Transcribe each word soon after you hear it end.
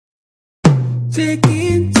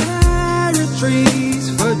taking territories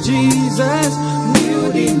for Jesus,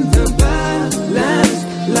 building the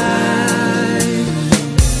balanced life.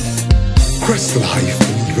 Christ life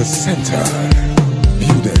in the center,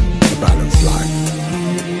 building the balanced life.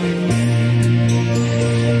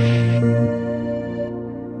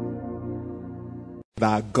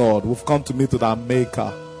 Our God, we've come to meet with our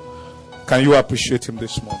Maker. Can you appreciate Him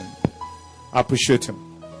this morning? Appreciate Him.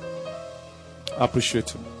 Appreciate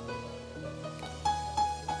Him.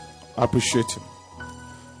 Appreciate Him.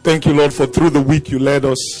 Thank you, Lord, for through the week you led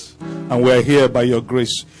us, and we are here by your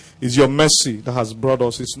grace. It's your mercy that has brought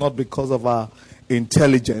us. It's not because of our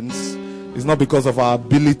intelligence. It's not because of our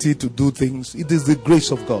ability to do things. It is the grace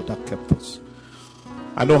of God that kept us.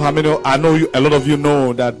 I know a lot of you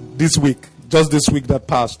know that this week, just this week that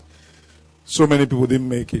passed, so many people didn't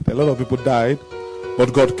make it. A lot of people died,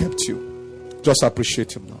 but God kept you. Just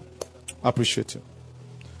appreciate Him now. Appreciate Him.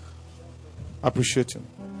 Appreciate Him.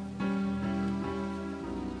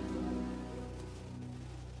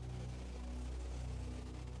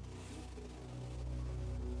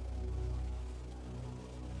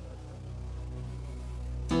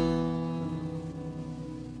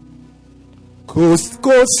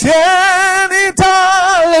 Kosieni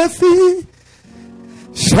talefi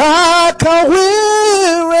shaka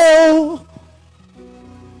wiro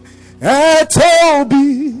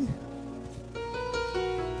etobi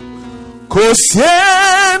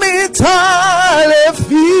kosieni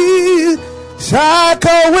talefi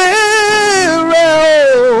shaka wiro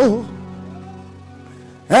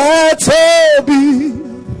etobi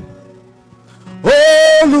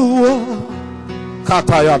Oluwa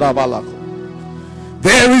katayada balako.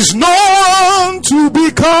 There is no one to be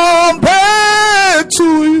compared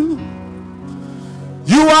to you.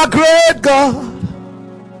 You are great, God.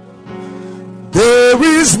 There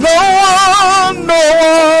is no one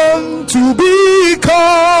to be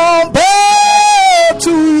compared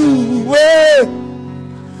to you.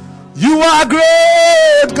 You are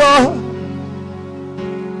great, God.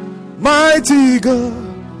 Mighty God.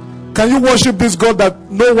 Can you worship this God that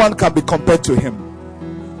no one can be compared to Him?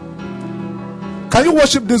 Can you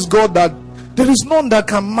worship this God that there is none that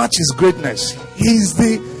can match His greatness? He's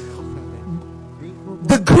the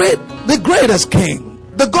greatest King,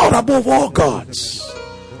 the God above all gods.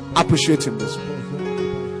 Appreciate Him this morning.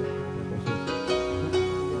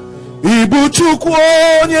 Ibu Chukwu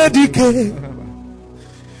onye dike,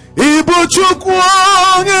 Ibu Chukwu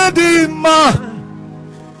onye di mma,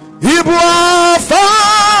 Ibu Alpha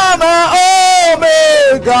na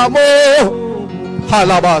Omega mo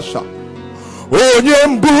halabasha. Onye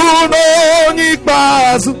mbu n'onye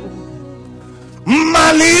ikpeazụ,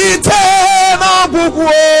 mmalite n'ọgwụgwụ,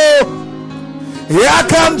 ya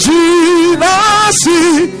ka m ji na-asị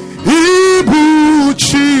ịbụ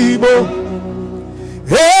chi m.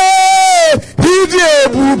 Ịdị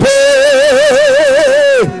ebube,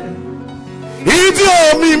 ịdị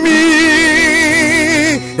omimi,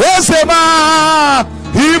 eze m,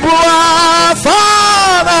 ịbụ Alfa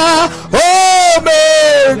na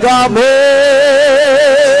Omega mo.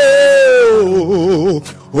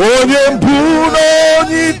 Onye mbu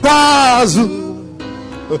n'onye ikpeazụ,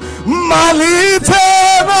 mmalite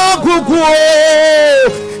n'ọgwụgwụ,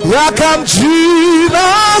 ya ka m ji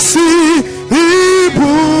na-asị ịbụ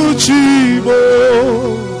chi m.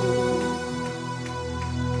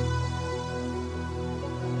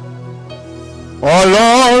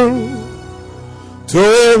 Ọlọ́run tó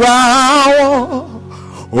ra àwọn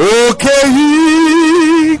òkè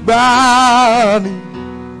ìgbàanì,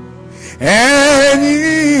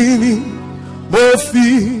 ẹ̀yin ni mo fi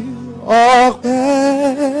ọpẹ́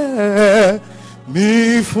mi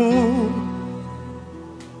fún.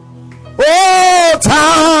 Ó ta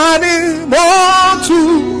ni mo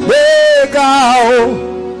tún gbé ga o,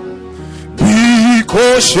 bí kò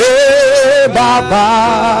ṣe Bàbá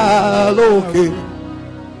lókè.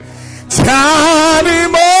 Ta ni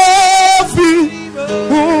mo fi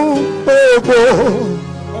fún gbogbo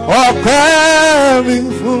ọpẹ́ mi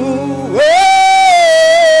fún.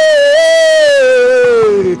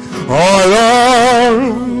 Ọlọ́run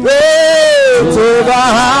tó bá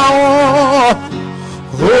àwọn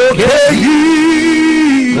òkè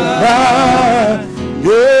yìí bá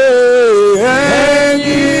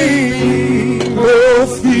ẹ̀yin ló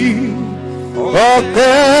fi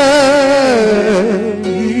ọpẹ́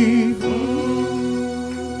yìí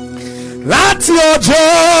láti ọjọ́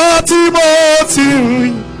tí mo ti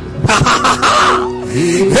rìn.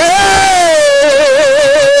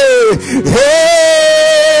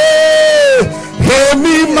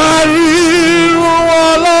 Èmi máa rí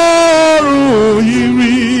Ọlọ́run yìí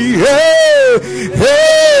rí.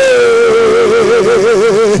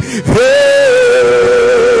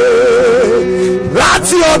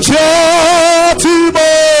 lọ́jọ́ tí mo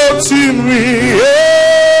ti rìn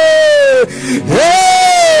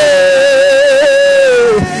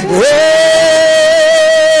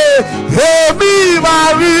èmi máa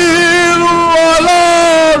rí irú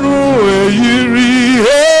Ọlọ́run èyí rí.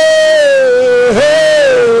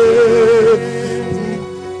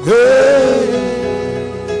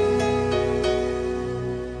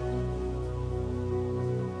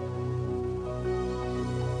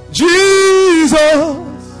 Jesus,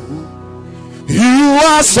 you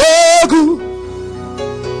are so good.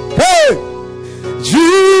 Hey,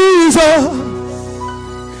 Jesus,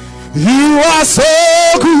 you are so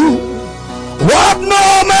good. What no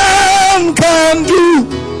man can do,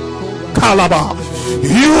 Calabar,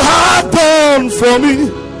 you have done for me.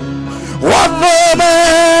 What no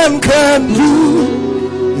man can do,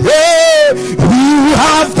 yeah, you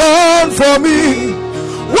have done for me.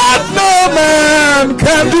 What no man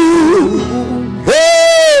can do,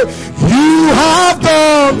 hey, you have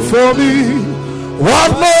done for me.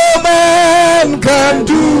 What no man can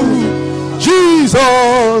do,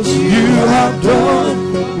 Jesus, you have done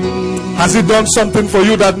for me. Has he done something for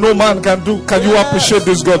you that no man can do? Can you appreciate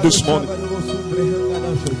this God this morning?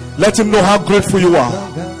 Let him know how grateful you are.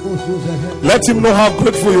 Let him know how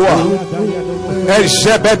grateful you are.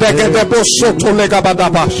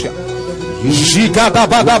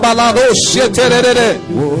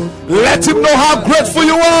 Let him know how grateful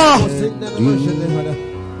you are.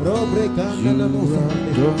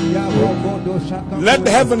 Let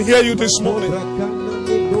heaven hear you this morning.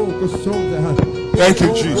 Thank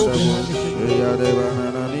you, Jesus.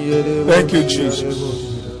 Thank you, Jesus.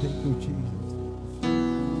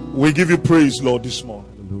 We give you praise, Lord, this morning.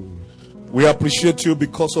 We appreciate you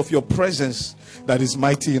because of your presence that is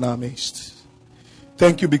mighty in our midst.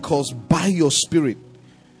 Thank you because by your Spirit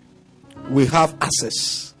we have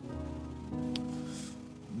access.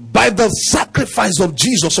 By the sacrifice of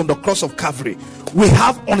Jesus on the cross of Calvary, we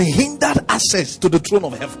have unhindered access to the throne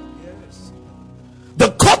of heaven.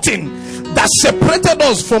 The curtain that separated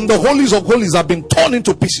us from the holies of holies have been torn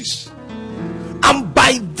into pieces. And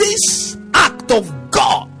by this act of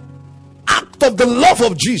God, act of the love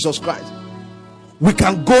of Jesus Christ, we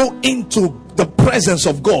can go into the presence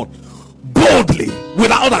of God boldly,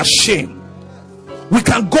 without a shame. We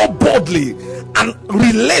can go boldly and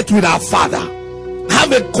relate with our Father,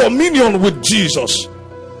 have a communion with Jesus.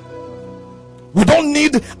 We don't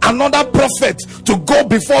need another prophet to go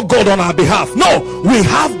before God on our behalf. No, we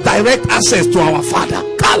have direct access to our Father.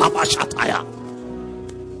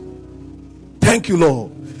 Thank you,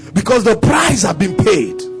 Lord, because the price has been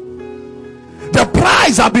paid. The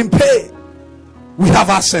price has been paid. We have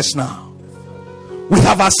access now. We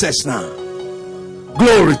have access now.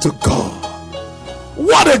 Glory to God.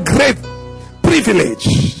 What a great privilege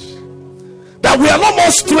that we are no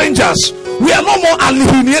more strangers, we are no more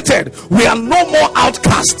alienated, we are no more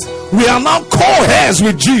outcasts, we are now co-heirs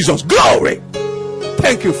with Jesus. Glory.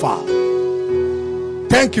 Thank you, Father.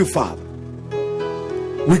 Thank you, Father.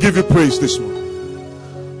 We give you praise this morning.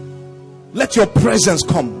 Let your presence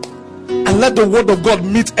come and let the word of God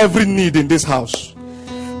meet every need in this house.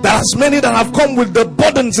 There are as many that have come with the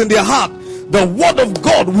burdens in their heart. The word of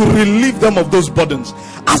God will relieve them of those burdens.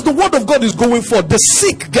 As the word of God is going forth, the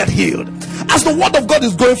sick get healed. As the word of God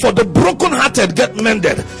is going forth, the brokenhearted get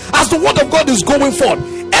mended. As the word of God is going forth,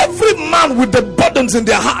 every man with the burdens in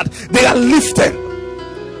their heart, they are lifted.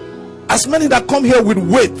 As many that come here with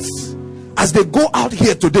weights, as they go out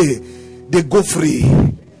here today, they go free,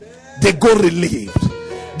 they go relieved,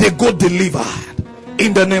 they go delivered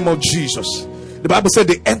in the name of Jesus. The Bible said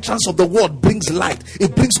the entrance of the word brings light.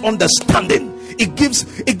 It brings understanding. It gives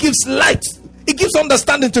light. It gives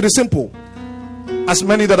understanding to the simple. As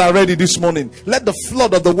many that are ready this morning, let the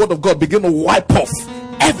flood of the word of God begin to wipe off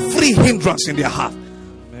every hindrance in their heart.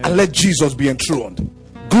 Amen. And let Jesus be enthroned.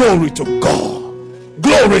 Glory to God.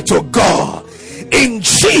 Glory to God. In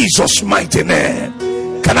Jesus' mighty name.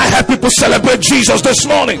 Can I have people celebrate Jesus this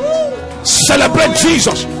morning? Celebrate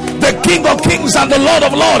Jesus, the King of Kings and the Lord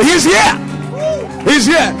of Lords. He's here. He's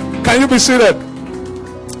here. Can you be seated?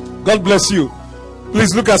 God bless you.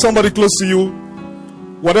 Please look at somebody close to you.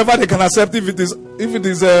 Whatever they can accept, if it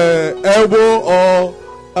is elbow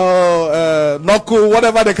or knuckle,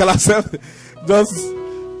 whatever they can accept,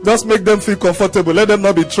 just make them feel comfortable. Let them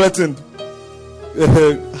not be threatened.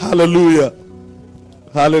 Hallelujah.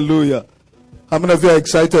 Hallelujah. How many of you are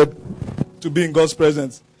excited to be in God's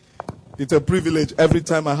presence? It's a privilege every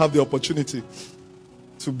time I have the opportunity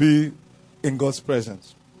to be in God's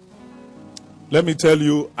presence. Let me tell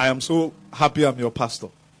you, I am so happy I'm your pastor.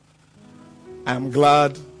 I am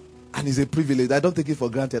glad And it's a privilege. I don't take it for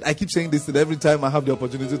granted. I keep saying this every time I have the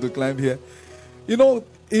opportunity to climb here. You know,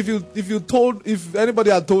 if anybody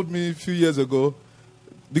had told me a few years ago,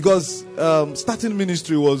 because starting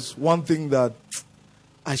ministry was one thing that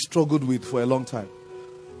I struggled with for a long time.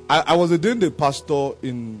 I was ordained a pastor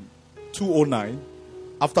in 2009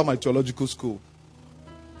 after my theological school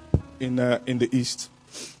in the East.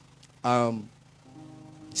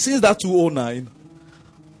 Since that 2009,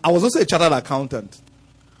 I was also a chartered accountant.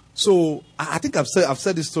 So I think I've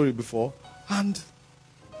said this story before, and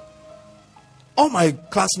all my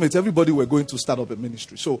classmates, everybody were going to start up a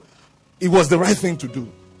ministry. So it was the right thing to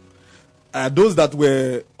do. Those that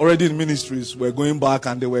were already in ministries were going back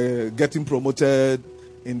and they were getting promoted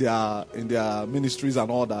in their ministries and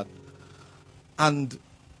all that. And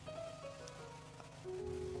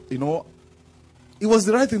you know, it was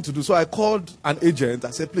the right thing to do. So I called an agent.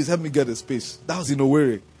 I said, please help me get a space. That was in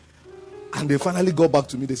Owerri. And they finally got back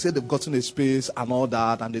to me. They said they've gotten a space and all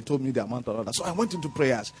that. And they told me the amount and all that. So I went into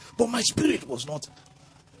prayers. But my spirit was not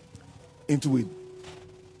into it.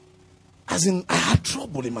 As in, I had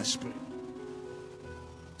trouble in my spirit.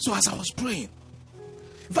 So as I was praying,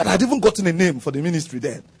 in fact, I had even gotten a name for the ministry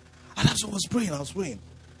then. And as I was praying,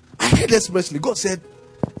 I heard expressly, God said,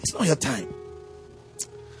 it's not your time.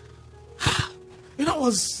 You know, I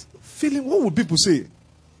was feeling, what would people say?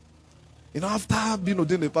 You know, after being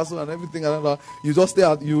ordained a pastor and everything, you just stay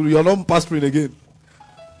out, you're not pastoring again.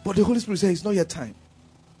 But the Holy Spirit said, it's not your time.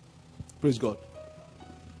 Praise God.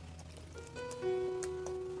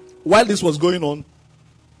 While this was going on,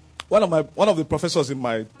 one of the professors in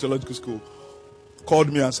my theological school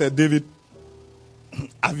called me and said, David,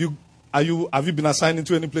 have you been assigned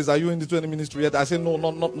into any place? Are you into any ministry yet? I said, no,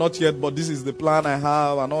 not yet, but this is the plan I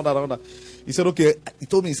have and all that. He said, okay. He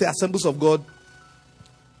told me, he said, Assemblies of God,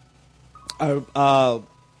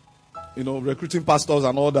 recruiting pastors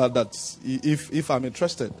and all that, if I'm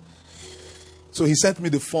interested. So he sent me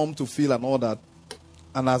the form to fill and all that.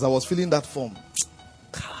 And as I was filling that form,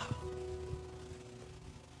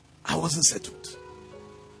 I wasn't settled.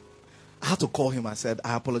 I had to call him. I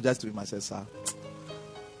apologized to him. I said, sir,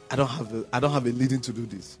 I don't have a leading to do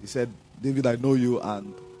this. He said, David, I know you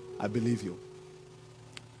and I believe you.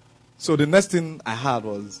 So the next thing I had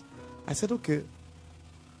was, I said, okay,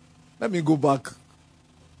 let me go back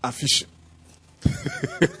and fish.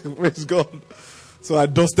 Praise God. So I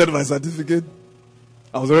dusted my certificate.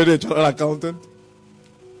 I was already a chartered accountant.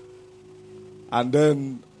 And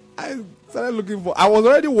then I started looking for, I was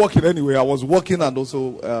already working anyway. I was working and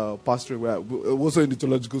also pastoring, also in the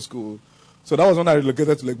theological school. So that was when I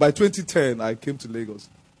relocated to Lagos. By 2010, I came to Lagos.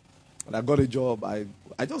 And I got a job. I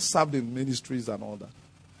just served in ministries and all that.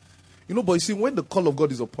 You know, but you see, when the call of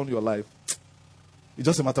God is upon your life, it's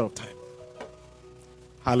just a matter of time.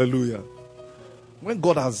 Hallelujah. When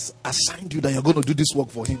God has assigned you that you're going to do this work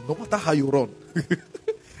for Him, no matter how you run,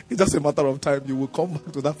 it's just a matter of time. You will come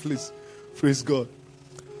back to that place. Praise God.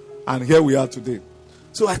 And here we are today.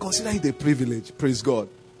 So I consider it a privilege. Praise God.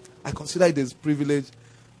 I consider it a privilege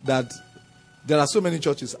that there are so many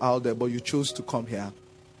churches out there, but you chose to come here.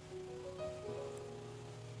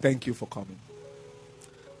 Thank you for coming.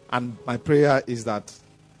 And my prayer is that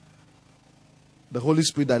the Holy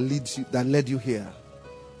Spirit that led you here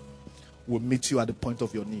will meet you at the point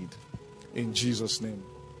of your need. In Jesus' name.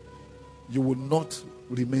 You will not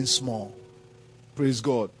remain small. Praise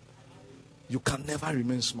God. You can never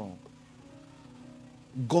remain small.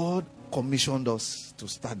 God commissioned us to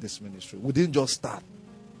start this ministry. We didn't just start.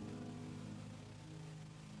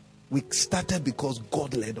 We started because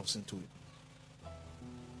God led us into it.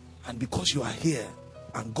 And because you are here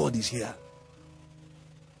and God is here,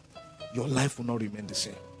 your life will not remain the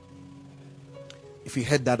same. If you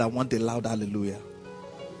heard that, I want a loud hallelujah.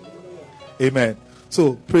 Amen.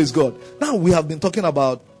 So, praise God. Now we have been talking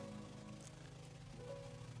about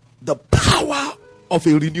the power of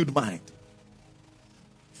a renewed mind.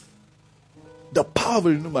 The power of a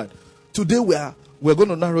renewed mind. Today we're going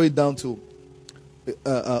to narrow it down to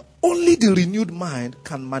only the renewed mind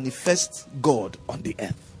can manifest God on the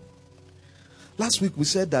earth. Last week we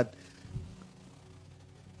said that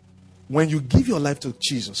when you give your life to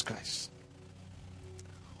Jesus Christ,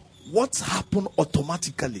 what's happened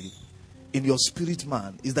automatically in your spirit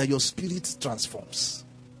man is that your spirit transforms.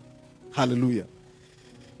 Hallelujah.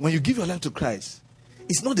 When you give your life to Christ,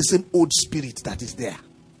 it's not the same old spirit that is there.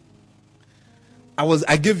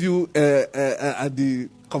 I gave you the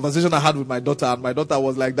conversation I had with my daughter, and my daughter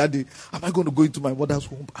was like, Daddy, am I going to go into my mother's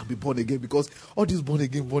womb and be born again? Because all this born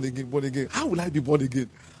again. How will I be born again?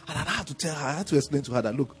 And I had to tell her, I had to explain to her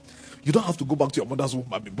that, look, you don't have to go back to your mother's womb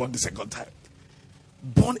and be born the second time.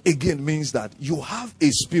 Born again means that you have a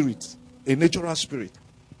spirit, a natural spirit,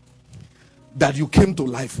 that you came to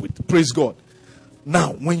life with. Praise God.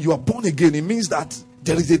 Now, when you are born again, it means that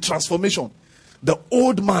there is a transformation. The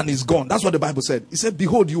old man is gone. That's what the Bible said. It said,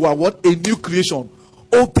 behold, you are what? A new creation.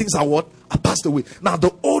 All things are what? Are passed away. Now,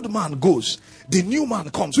 the old man goes. The new man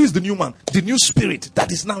comes. Who is the new man? The new spirit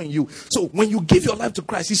that is now in you. So, when you give your life to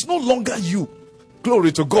Christ, it's no longer you.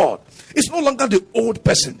 Glory to God. It's no longer the old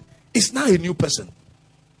person. It's now a new person.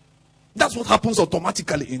 That's what happens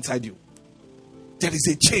automatically inside you. There is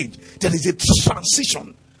a change. There is a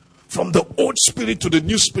transition from the old spirit to the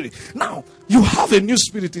new spirit. Now, you have a new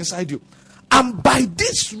spirit inside you. And by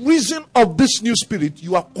this reason of this new spirit,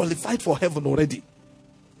 you are qualified for heaven already.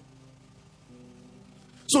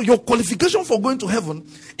 So your qualification for going to heaven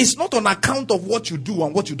is not on account of what you do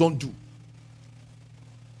and what you don't do.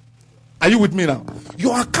 Are you with me now?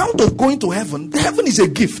 Your account of going to heaven is a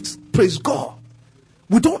gift. Praise God.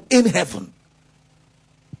 We don't earn heaven.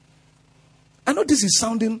 I know this is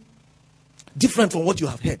sounding different from what you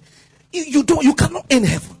have heard. You cannot earn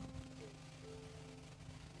heaven.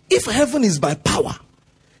 If heaven is by power,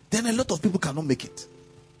 then a lot of people cannot make it.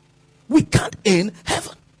 We can't earn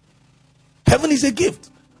heaven. Heaven is a gift.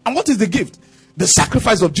 And what is the gift? The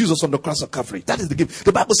sacrifice of Jesus on the cross of Calvary. That is the gift.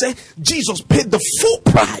 The Bible says Jesus paid the full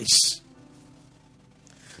price.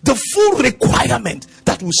 The full requirement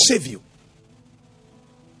that will save you.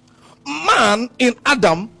 Man in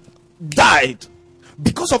Adam died.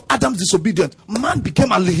 Because of Adam's disobedience, man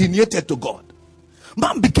became alienated to God.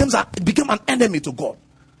 Man became an enemy to God.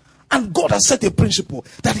 And God has set a principle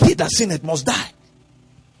that he that sinneth must die.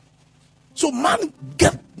 So man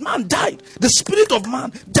died. The spirit of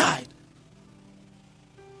man died.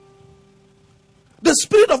 The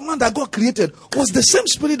spirit of man that God created was the same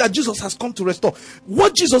spirit that Jesus has come to restore.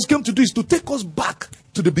 What Jesus came to do is to take us back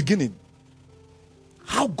to the beginning.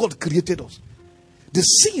 How God created us. The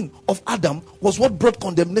sin of Adam was what brought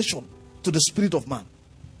condemnation to the spirit of man.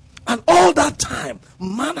 And all that time,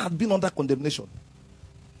 man had been under condemnation.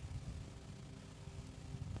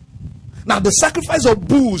 Now, the sacrifice of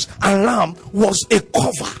bulls and ram was a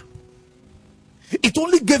cover. It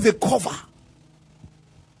only gave a cover.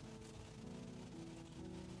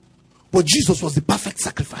 But Jesus was the perfect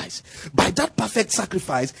sacrifice. By that perfect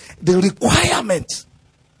sacrifice, the requirement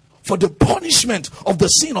for the punishment of the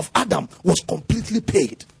sin of Adam was completely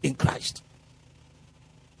paid in Christ.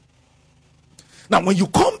 Now, when you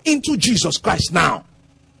come into Jesus Christ now,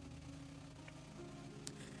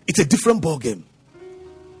 it's a different ballgame.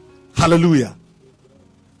 Hallelujah.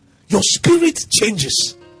 Your spirit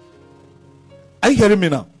changes. Are you hearing me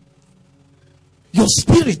now? Your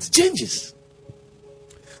spirit changes.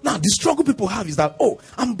 Now, the struggle people have is that, oh,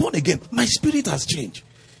 I'm born again. My spirit has changed.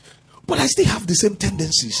 But I still have the same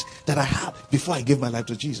tendencies that I had before I gave my life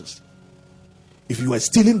to Jesus. If you were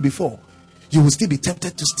stealing before, you will still be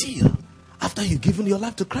tempted to steal after you've given your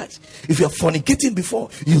life to Christ. If you're fornicating before,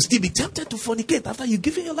 you'll still be tempted to fornicate after you've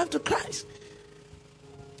given your life to Christ.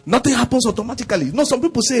 Nothing happens automatically. You know, some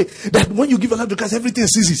people say that when you give your life to Christ, everything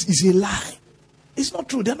ceases. It's a lie. It's not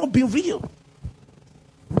true. They're not being real.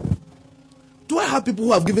 Do I have people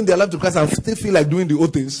who have given their life to Christ and still feel like doing the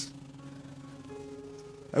old things?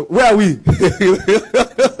 Where are we?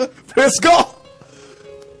 Praise God.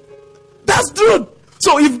 That's true.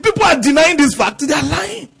 So if people are denying this fact, they are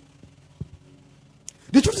lying.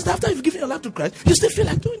 The truth is that after you've given your life to Christ, you still feel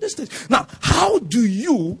like doing this thing. Now, how do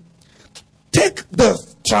you take the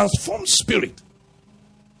transformed spirit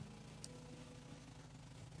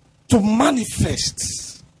to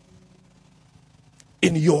manifest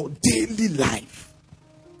in your daily life?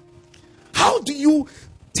 How do you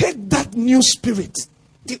take that new spirit?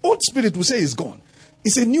 The old spirit, we say, is gone.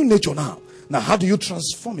 It's a new nature now. Now, how do you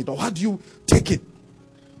transform it? Or how do you take it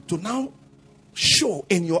to now show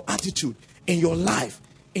in your attitude, in your life,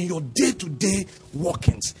 in your day-to-day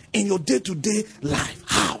workings, in your day-to-day life?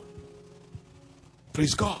 How?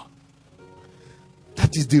 Praise God.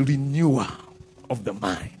 That is the renewal of the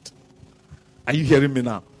mind. Are you hearing me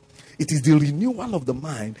now? It is the renewal of the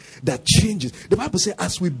mind that changes. The Bible says,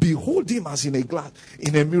 as we behold him as in a glass,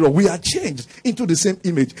 in a mirror, we are changed into the same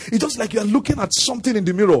image. It's just like you are looking at something in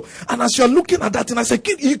the mirror. And as you are looking at that thing,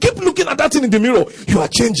 you keep looking at that thing in the mirror, you are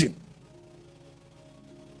changing.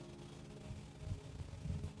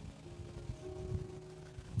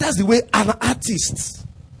 That's the way an artist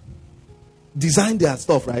design their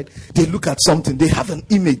stuff, right? They look at something, they have an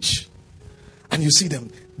image. And you see them,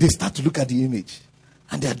 they start to look at the image.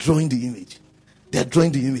 And they are drawing the image. They are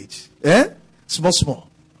drawing the image. Small.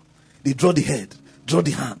 They draw the head, draw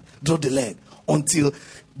the hand, draw the leg, until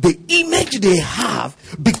the image they have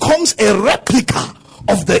becomes a replica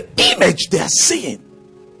of the image they are seeing.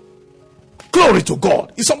 Glory to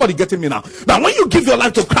God. Is somebody getting me now? Now, when you give your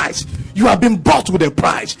life to Christ, you have been bought with a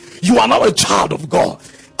price. You are now a child of God.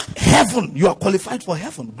 Heaven, you are qualified for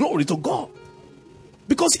heaven. Glory to God.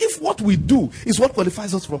 Because if what we do is what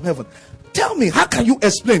qualifies us from heaven, tell me, how can you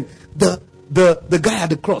explain the guy at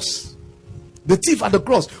the cross, the thief at the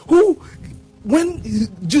cross, who, when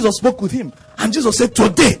Jesus spoke with him, and Jesus said,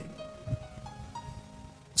 today.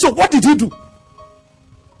 So what did he do?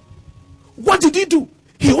 What did he do?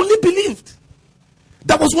 He only believed.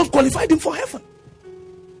 That was what qualified him for heaven.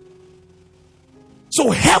 So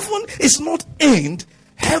heaven is not earned,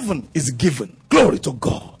 heaven is given. Glory to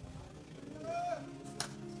God.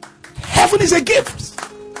 Heaven is a gift.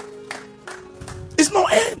 It's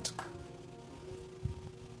not earned.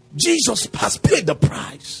 Jesus has paid the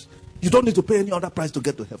price. You don't need to pay any other price to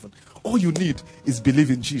get to heaven. All you need is believe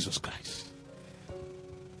in Jesus Christ.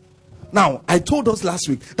 Now, I told us last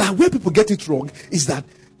week that where people get it wrong is that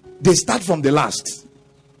they start from the last.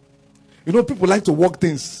 You know, people like to work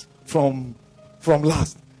things from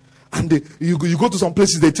last. And you go to some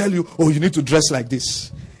places, they tell you, oh, you need to dress like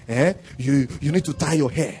this. You need to tie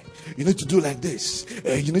your hair. You need to do like this.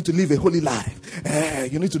 You need to live a holy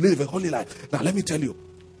life. You need to live a holy life. Now, let me tell you,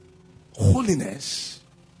 holiness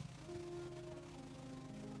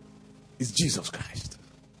is Jesus Christ.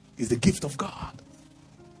 Is the gift of God.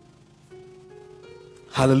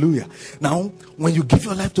 Hallelujah. Now, when you give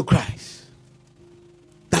your life to Christ,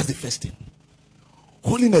 that's the first thing.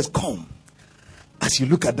 Holiness comes as you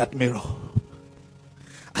look at that mirror,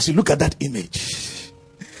 as you look at that image,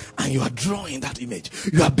 and you are drawing that image.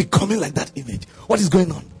 You are becoming like that image. What is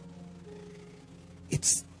going on?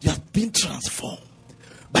 You have been transformed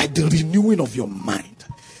by the renewing of your mind.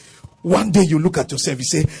 One day you look at yourself, you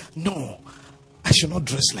say, no, I should not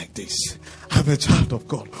dress like this. I'm a child of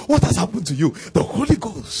God. What has happened to you? The Holy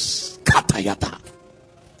Ghost. Katayata.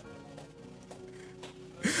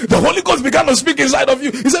 The Holy Ghost began to speak inside of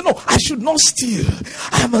you. He said, no, I should not steal.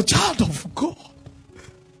 I am a child of God.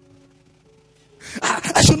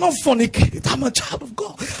 I should not fornicate. I'm a child of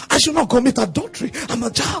God. I should not commit adultery. I'm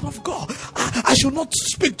a child of God. I should not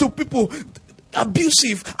speak to people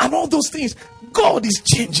abusive and all those things. God is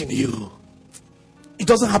changing you. It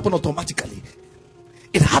doesn't happen automatically.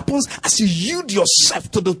 It happens as you yield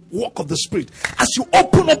yourself to the work of the Spirit, as you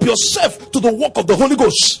open up yourself to the work of the Holy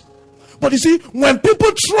Ghost. But you see, when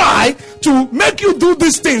people try to make you do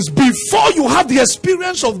these things before you have the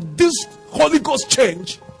experience of this Holy Ghost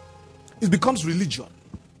change, it becomes religion.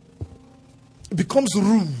 It becomes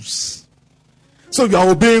rules. So you are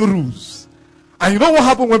obeying rules. And you know what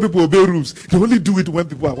happens when people obey rules? They only do it when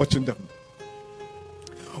people are watching them.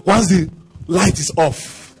 Once the light is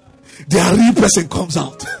off, their real person comes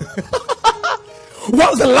out.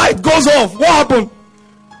 Once the light goes off, what happens?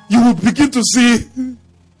 You will begin to see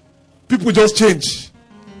people just change.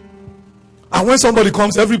 And when somebody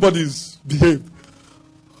comes, everybody's behave.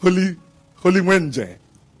 Holy Wenje,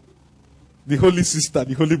 the holy sister,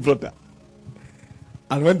 the holy brother.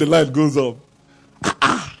 And when the light goes off,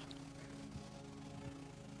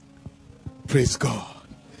 praise God.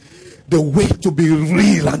 The way to be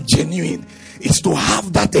real and genuine is to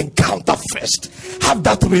have that encounter first. Have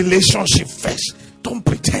that relationship first. Don't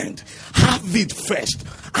pretend. Have it first.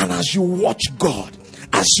 And as you watch God,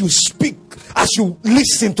 as you speak, as you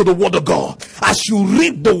listen to the word of God, as you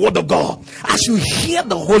read the word of God, as you hear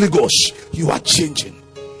the Holy Ghost, you are changing.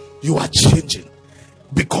 You are changing.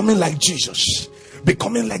 Becoming like Jesus.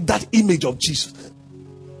 Becoming like that image of Jesus.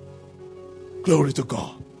 Glory to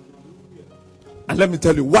God. And let me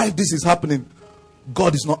tell you why this is happening.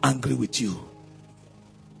 God is not angry with you.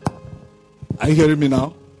 Are you hearing me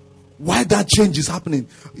now? Why that change is happening?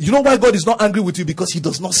 You know why God is not angry with you? Because he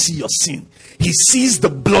does not see your sin. He sees the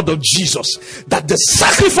blood of Jesus. That the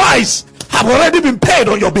sacrifice have already been paid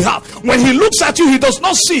on your behalf. When he looks at you, he does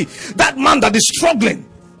not see that man that is struggling.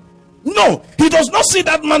 No, he does not see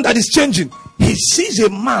that man that is changing. He sees a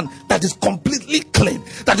man that is completely clean,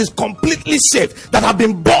 that is completely saved, that have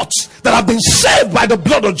been bought, that have been saved by the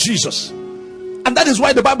blood of Jesus. And that is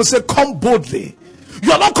why the Bible said, come boldly.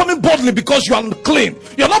 You are not coming boldly because you are clean.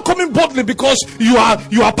 You are not coming boldly because you are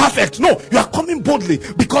perfect. No, you are coming boldly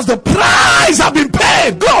because the price has been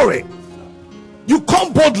paid. Glory. You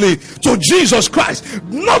come boldly to Jesus Christ,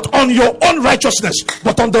 not on your own righteousness,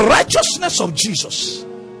 but on the righteousness of Jesus.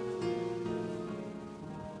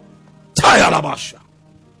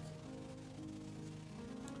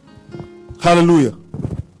 Hallelujah.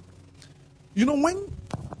 You know, when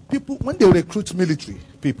they recruit military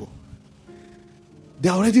people, they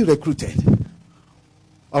are already recruited.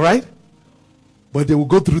 All right? But they will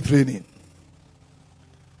go through training.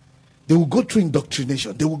 They will go through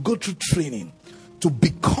indoctrination. They will go through training to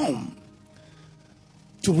become,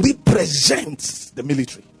 to represent the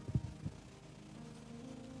military.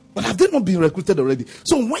 But have they not been recruited already?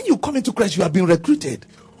 So when you come into Christ, you have been recruited,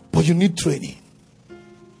 but you need training.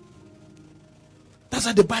 That's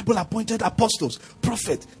why the Bible appointed apostles,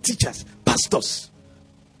 prophets, teachers, pastors.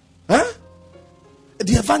 The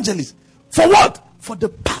evangelists. For what? For the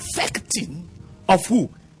perfecting of who?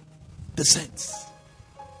 The saints.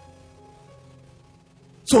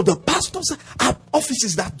 So the pastors are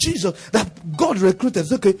offices that God recruited.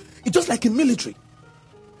 Okay, it's just like in military.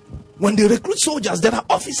 When they recruit soldiers, there are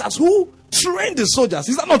officers who train the soldiers.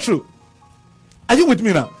 Is that not true? Are you with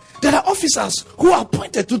me now? There are officers who are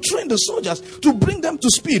appointed to train the soldiers, to bring them to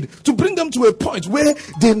speed, to bring them to a point where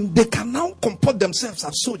they can now comport themselves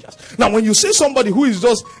as soldiers. Now, when you say somebody who is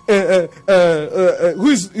just an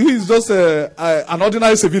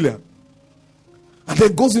ordinary civilian, and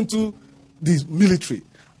then goes into the military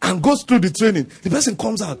and goes through the training, the person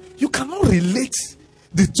comes out. You cannot relate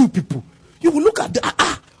the two people. You will look at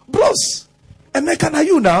the bros. American, are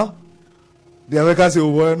you now? The American say,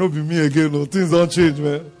 "Oh boy, no be me again. No, things don't change,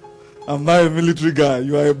 man. I'm not a military guy.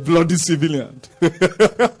 You are a bloody civilian."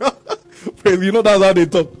 You know that's how they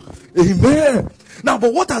talk. Amen. Now,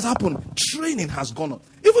 but what has happened? Training has gone on.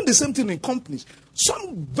 Even the same thing in companies.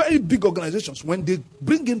 Some very big organizations, when they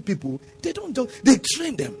bring in people, they train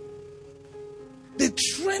them. They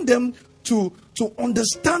train them to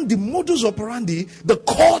understand the modus operandi, the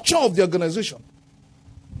culture of the organization,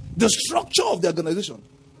 the structure of the organization.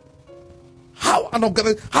 How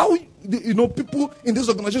people in this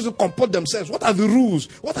organization comport themselves. What are the rules?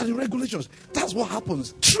 What are the regulations? That's what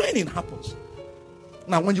happens. Training happens.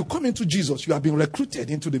 Now, when you come into Jesus, you have been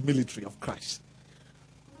recruited into the military of Christ.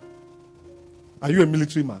 Are you a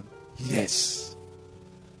military man? Yes.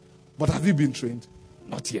 But have you been trained?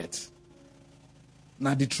 Not yet.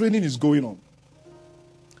 Now, the training is going on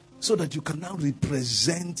so that you can now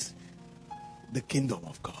represent the kingdom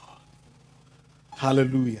of God.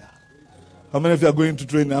 Hallelujah. How many of you are going to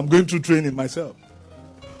training? I'm going through training myself.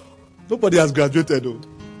 Nobody has graduated though.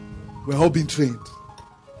 We're all being trained.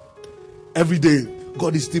 Every day,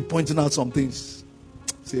 God is still pointing out some things.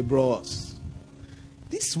 Say, bros,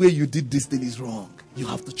 this way you did this thing is wrong. You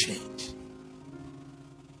have to change.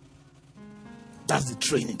 That's the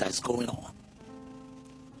training that's going on.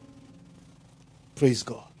 Praise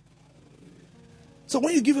God. So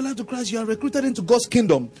when you give your life to Christ, you are recruited into God's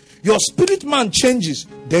kingdom. Your spirit man changes.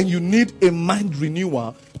 Then you need a mind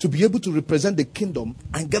renewer to be able to represent the kingdom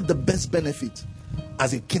and get the best benefit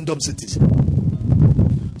as a kingdom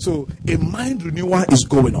citizen. So a mind renewer is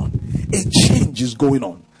going on. A change is going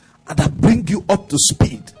on. And that brings you up to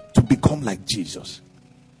speed to become like Jesus.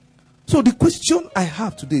 So the question I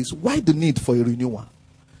have today is, why the need for a renewal?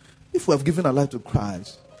 If we have given our life to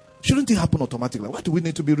Christ, shouldn't it happen automatically? Why do we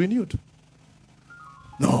need to be renewed?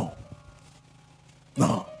 No.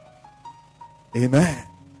 Amen.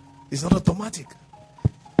 It's not automatic.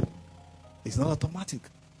 It's not automatic.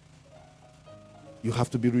 You have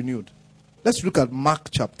to be renewed. Let's look at Mark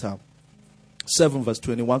chapter 7 verse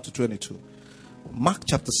 21 to 22. Mark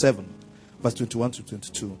chapter 7 verse 21 to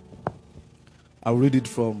 22. I'll read it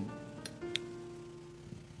from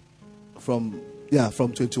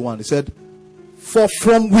 21. It said, "For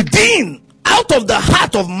from within, out of the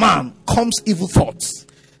heart of man, comes evil thoughts,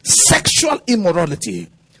 sexual immorality,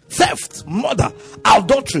 theft, murder,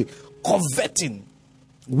 adultery, coveting,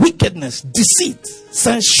 wickedness, deceit,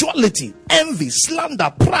 sensuality, envy,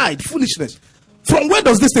 slander, pride, foolishness." From where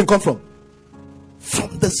does this thing come from?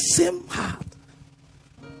 From the same heart.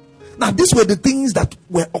 Now, these were the things that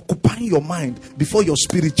were occupying your mind before your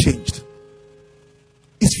spirit changed.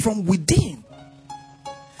 It's from within.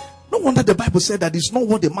 No wonder the Bible said that it's not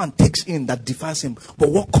what the man takes in that defiles him, but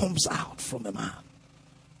what comes out from the man.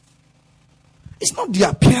 It's not the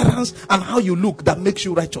appearance and how you look that makes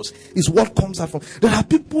you righteous. It's what comes out from. There are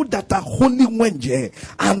people that are holy wenje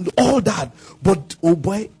and all that. But, oh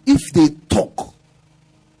boy, if they talk,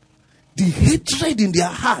 the hatred in their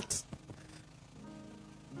heart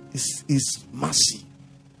is mercy.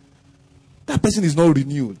 That person is not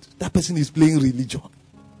renewed. That person is playing religion.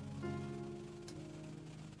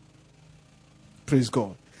 Praise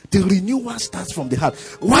God. The renewal starts from the heart.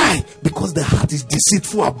 Why? Because the heart is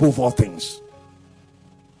deceitful above all things.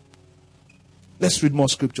 Let's read more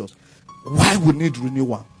scriptures. Why we need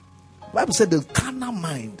renewal? The Bible said the carnal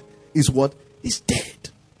mind is what? Is dead.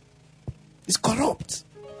 It's corrupt.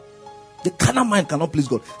 The carnal mind cannot please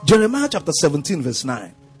God. Jeremiah chapter 17 verse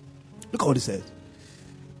 9. Look at what it says.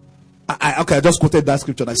 I just quoted that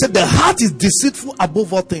scripture. I said the heart is deceitful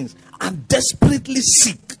above all things and desperately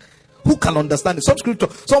sick. Who can understand it?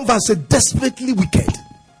 Some verse say desperately wicked.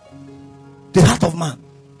 The heart of man,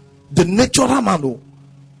 the natural man,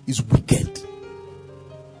 is wicked.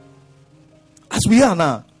 As we are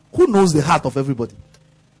now, who knows the heart of everybody?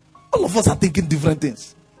 All of us are thinking different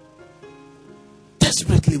things.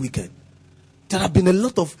 Desperately wicked. There have been a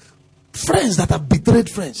lot of friends that have betrayed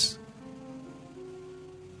friends.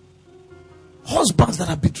 Husbands that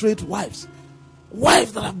have betrayed wives.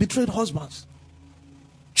 Wives that have betrayed husbands.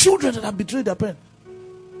 Children that have betrayed their parents.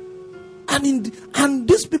 And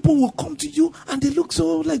these people will come to you and they look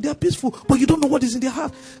so like they're peaceful, but you don't know what is in their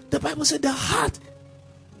heart. The Bible said their heart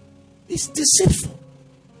is deceitful.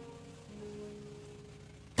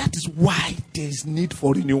 That is why there is need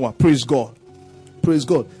for renewal. Praise God. Praise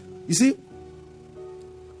God. You see,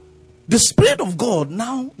 the Spirit of God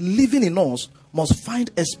now living in us must find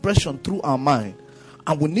expression through our mind.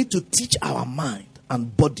 And we need to teach our mind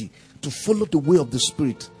and body to follow the way of the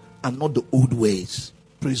Spirit and not the old ways.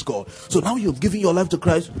 Praise God. So now you've given your life to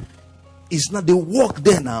Christ. It's not the work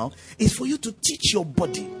there now. It's for you to teach your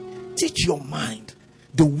body, teach your mind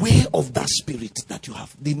the way of that Spirit that you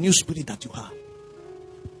have, the new Spirit that you have.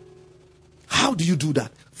 How do you do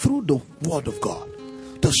that? Through the Word of God,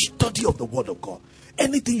 the study of the Word of God.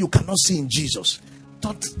 Anything you cannot see in Jesus,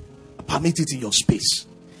 don't permit it in your space.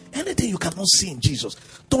 Anything you cannot see in Jesus,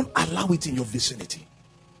 don't allow it in your vicinity.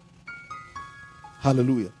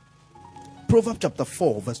 Hallelujah. Proverbs chapter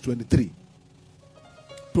 4 verse 23.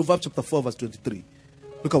 Proverbs chapter 4 verse 23.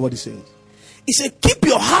 Look at what he says. He said, keep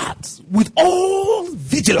your heart with all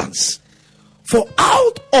vigilance, for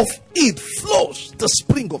out of it flows the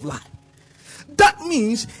spring of life. That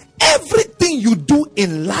means everything you do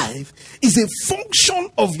in life is a function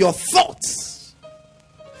of your thoughts.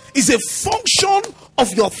 Is a function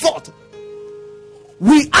of your thought.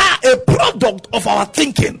 We are a product of our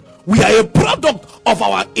thinking. We are a product of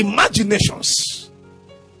our imaginations.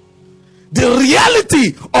 The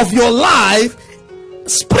reality of your life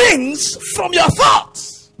springs from your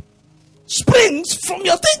thoughts, springs from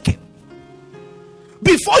your thinking.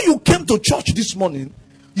 Before you came to church this morning,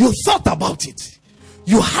 you thought about it.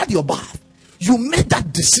 You had your bath. You made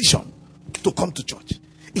that decision to come to church.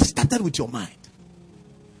 It started with your mind.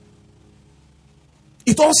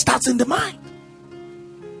 It all starts in the mind.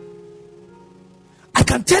 I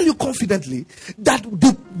can tell you confidently that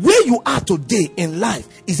the way you are today in life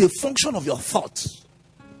is a function of your thoughts.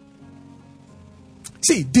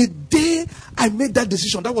 See, the day I made that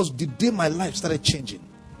decision, that was the day my life started changing.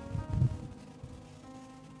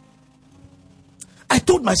 I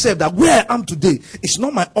told myself that where I am today, it's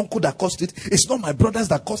not my uncle that caused it. It's not my brothers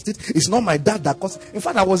that caused it. It's not my dad that caused it. In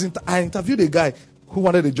fact, I interviewed a guy who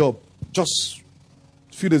wanted a job just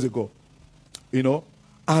a few days ago. You know,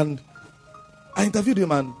 and I interviewed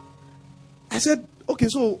him and I said, okay,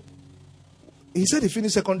 so he said he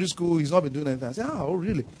finished secondary school. He's not been doing anything. I said, oh,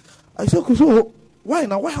 really? I said, okay, so why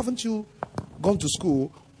now? Why haven't you gone to school?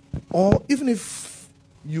 Or even if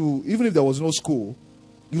there was no school,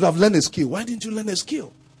 you'd have learned a skill. Why didn't you learn a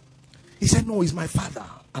skill? He said, no, it's my father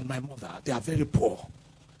and my mother. They are very poor.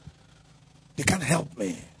 They can't help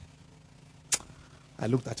me. I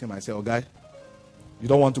looked at him. I said, oh, guy, you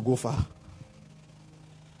don't want to go far.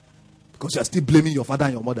 Because you're still blaming your father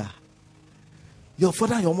and your mother. Your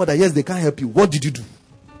father and your mother, yes, they can't help you. What did you do?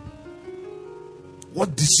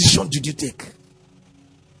 What decision did you take?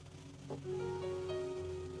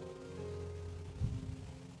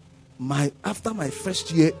 After my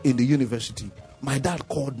first year in the university, my dad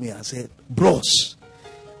called me and said, bros,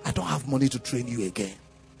 I don't have money to train you again.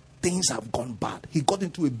 Things have gone bad. He got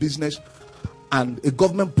into a business and a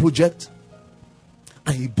government project,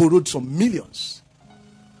 and he borrowed some millions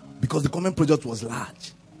because the government project was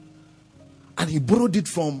large. And he borrowed it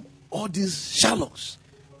from all these shallows,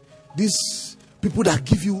 these people that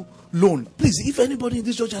give you loan. Please, if anybody in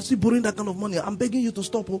this church is still borrowing that kind of money, I'm begging you to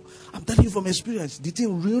stop. Oh. I'm telling you from experience. The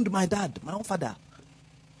thing ruined my dad, my own father.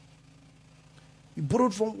 He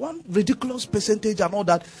borrowed from one ridiculous percentage and all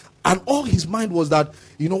that. And all his mind was that,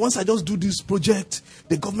 once I just do this project,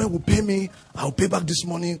 the government will pay me. I'll pay back this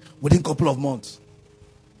money within a couple of months.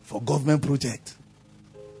 For government project.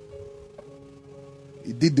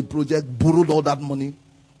 He did the project, borrowed all that money,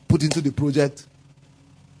 put into the project.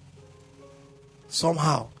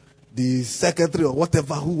 Somehow, the secretary or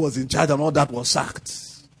whatever who was in charge and all that was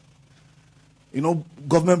sacked.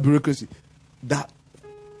 Government bureaucracy. That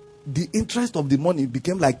the interest of the money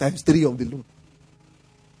became like times 3 of the loan.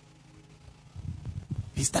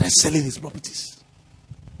 He started selling his properties.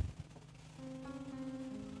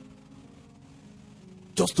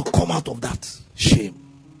 Just to come out of that shame.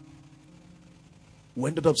 We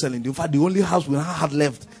ended up selling. In fact, the only house we had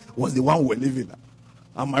left was the one we were living at.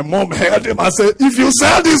 And my mom heard him and said, if you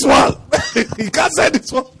sell this one, you can't sell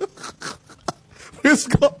this one. Praise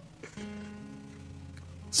God.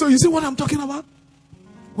 So you see what I'm talking about?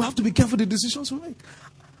 We have to be careful the decisions we make.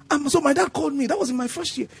 So my dad called me. That was in my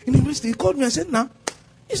first year in university. He called me and said, nah,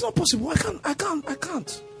 it's not possible. I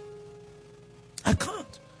can't.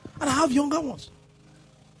 And I have younger ones.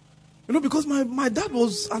 You know, because my dad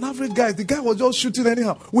was an average guy. The guy was just shooting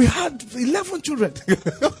anyhow. We had 11 children.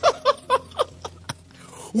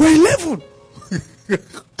 We're 11.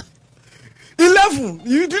 11.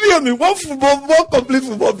 You didn't hear me. One complete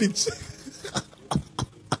football pitch.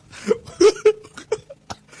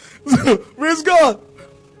 Praise God.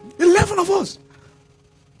 11 of us.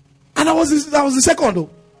 And I was the second though.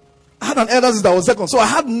 I had an elder sister that was second. So I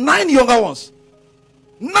had 9 younger ones.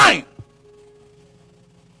 9.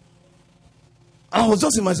 And I was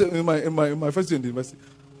just in my first year in the university.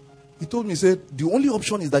 He told me, he said, the only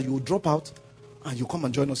option is that you will drop out and you come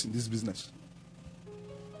and join us in this business.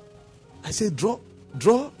 I said, draw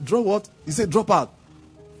what? He said, drop out.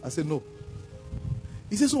 I said, no.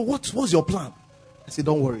 He said, so what's your plan? I said,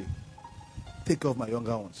 don't worry. Take care of my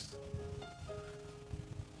younger ones.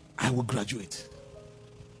 I will graduate.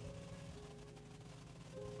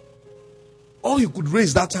 All he could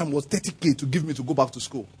raise that time was 30K to give me to go back to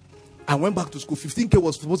school. I went back to school. 15K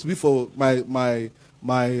was supposed to be for my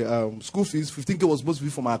school fees. 15K was supposed to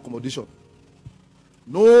be for my accommodation.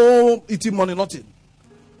 No eating money, nothing.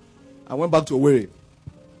 I went back to Owerri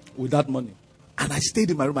with that money. And I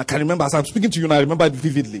stayed in my room. I can remember, as I'm speaking to you now, I remember it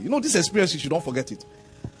vividly. You know, this experience, you don't forget it.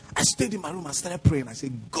 I stayed in my room and started praying. I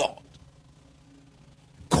said, God,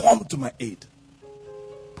 come to my aid.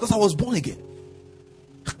 Because I was born again.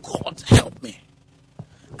 God, help me.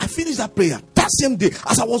 I finished that prayer that same day.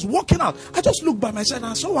 As I was walking out, I just looked by myself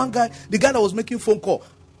and I saw one guy, the guy that was making phone call.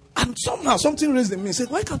 And somehow something raised in me and said,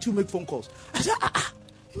 why can't you make phone calls? I said,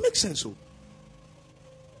 it makes sense. So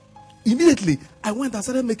immediately, I went and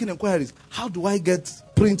started making inquiries. How do I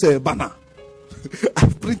print a banner? I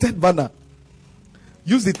printed banner.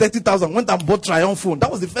 Used the 30,000. Went and bought Triumph phone. That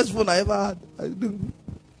was the first phone I ever had.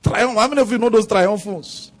 Triumph. How many of you know those Triumph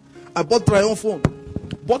phones? I bought Triumph phone.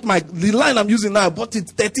 Bought the line I'm using now. I bought it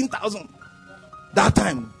 13,000. That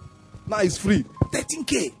time. Now it's free.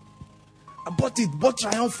 13K. I bought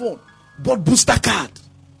Triumph phone. Bought booster card.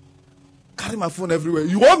 Carry my phone everywhere.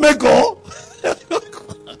 You want me go?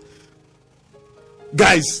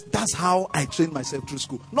 Guys, that's how I trained myself through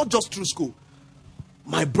school. Not just through school.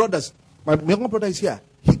 My brothers, my younger brother is here.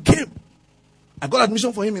 He came. I got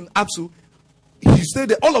admission for him in ABSU. He stayed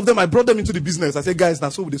there. All of them, I brought them into the business. I said, guys,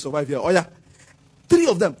 that's how they survive here. Oh yeah. 3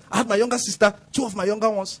 of them. I had my younger sister, 2 of my younger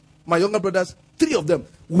ones, my younger brothers, 3 of them.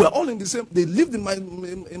 We were all in the same. They lived in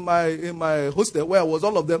my hostel where I was,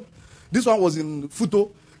 all of them. This one was in Futo.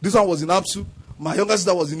 This one was in ABSU. My younger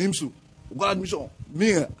sister was in IMSU. We got admission.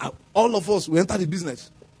 Me, all of us, we entered the business.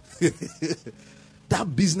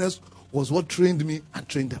 That business was what trained me and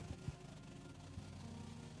trained them.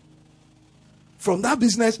 From that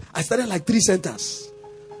business, I started like 3 centers.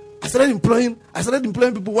 I started employing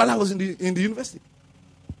people while I was in the university.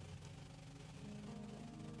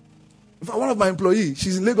 In fact, one of my employees,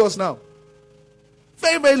 she's in Lagos now.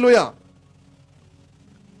 Very, very loyal.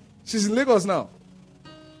 She's in Lagos now.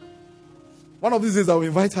 One of these days I will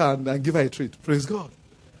invite her and give her a treat. Praise God.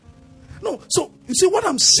 No, so you see what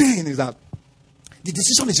I'm saying is that the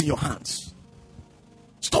decision is in your hands.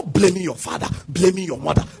 Stop blaming your father, blaming your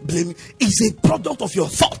mother, blaming. It's a product of your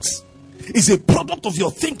thoughts. It's a product of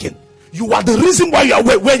your thinking. You are the reason why you are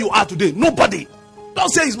where you are today. Nobody. Don't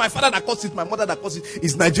say it's my father that caused it, my mother that caused it.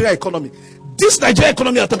 It's Nigeria economy. This Nigeria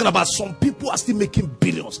economy I'm talking about, some people are still making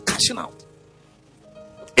billions, cashing out.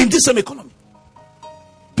 In this same economy.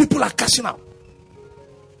 People are cashing out.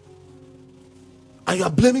 And you are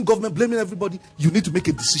blaming government, blaming everybody. You need to make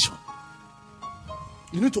a decision.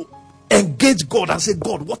 You need to engage God and say,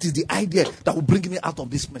 God, what is the idea that will bring me out of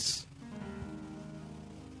this mess?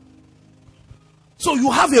 So you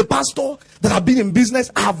have a pastor that have been in business.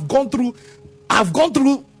 I've gone through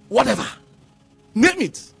whatever. Name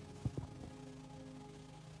it.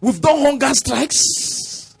 We've done hunger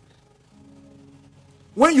strikes.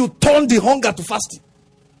 When you turn the hunger to fasting,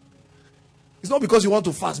 it's not because you want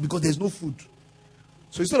to fast, because there's no food.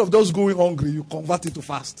 So instead of just going hungry, you convert it to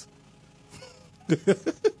fast.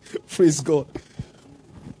 Praise God.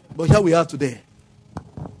 But here we are today.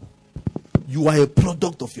 You are a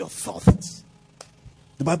product of your thoughts.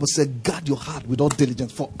 The Bible said, guard your heart with all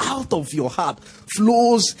diligence, for out of your heart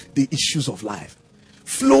flows the issues of life.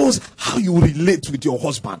 Flows how you relate with your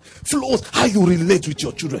husband. Flows how you relate with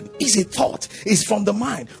your children. It's a thought. It's from the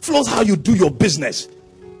mind. Flows how you do your business.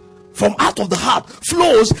 From out of the heart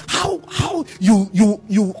flows how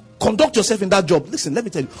you conduct yourself in that job. Listen, let me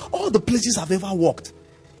tell you, all the places I've ever worked,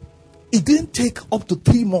 it didn't take up to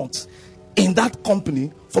 3 months in that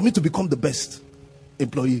company for me to become the best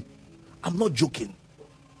employee. I'm not joking.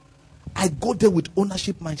 I go there with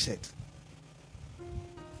ownership mindset.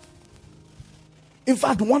 In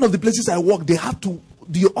fact, one of the places I work,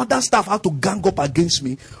 the other staff had to gang up against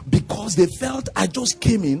me because they felt I just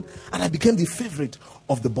came in and I became the favorite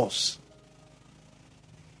of the boss.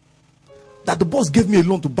 That the boss gave me a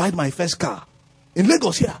loan to buy my first car in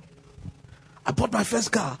Lagos here. I bought my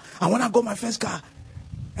first car, and when I got my first car,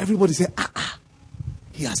 everybody said,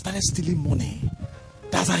 he has started stealing money.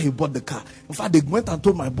 That's how he bought the car. In fact, they went and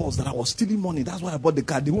told my boss that I was stealing money. That's why I bought the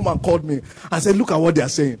car. The woman called me and said, look at what they are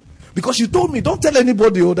saying. Because she told me, don't tell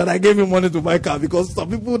anybody that I gave you money to buy a car, because some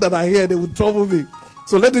people that are here, they will trouble me.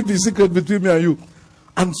 So let it be secret between me and you.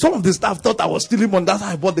 And some of the staff thought I was stealing money. That's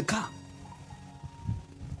how I bought the car.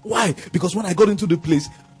 Why? Because when I got into the place,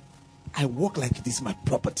 I walk like it is my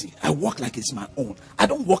property. I walk like it's my own. I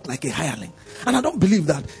don't walk like a hireling. And I don't believe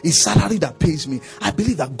that it's salary that pays me. I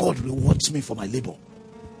believe that God rewards me for my labor.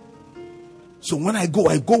 So when I go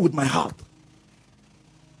with my heart.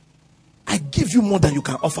 I give you more than you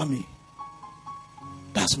can offer me.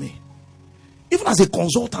 That's me. Even as a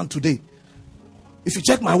consultant today, if you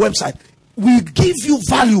check my website, we give you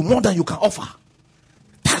value more than you can offer.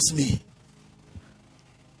 That's me.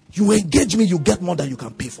 You engage me, you get more than you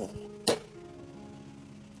can pay for.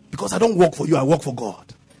 Because I don't work for you, I work for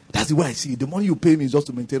God. That's the way I see it. The money you pay me is just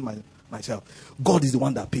to maintain myself. God is the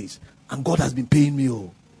one that pays. And God has been paying me.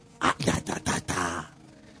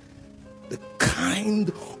 The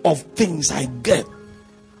kind of things I get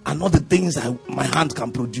are not the things my hand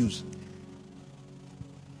can produce.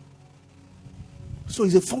 So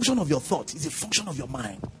it's a function of your thought. It's a function of your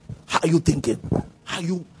mind. How are you thinking? How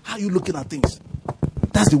are you looking at things?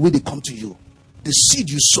 That's the way they come to you. The seed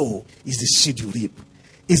you sow is the seed you reap.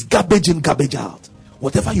 It's garbage in, garbage out.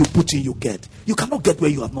 Whatever you put in, you get. You cannot get where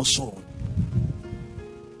you have not sown.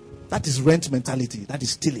 That is rent mentality. That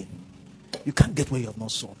is stealing. You can't get where you have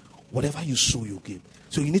not sown. Whatever you sow, you give.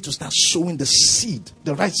 So you need to start sowing the seed,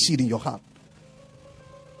 the right seed in your heart.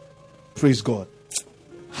 Praise God.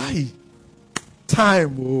 Hi.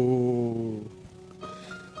 Time.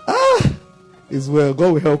 Is well.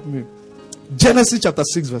 God will help me. Genesis chapter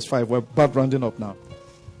 6 verse 5. We're about rounding up now.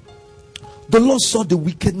 The Lord saw the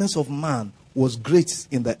wickedness of man was great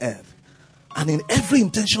in the earth, and in every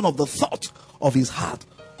intention of the thought of his heart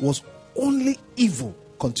was only evil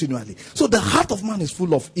continually. So the heart of man is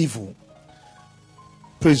full of evil.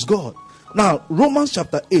 Praise God. Now, Romans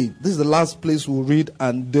chapter 8. This is the last place we'll read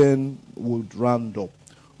and then we'll round up.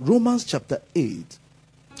 Romans chapter 8.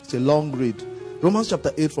 It's a long read. Romans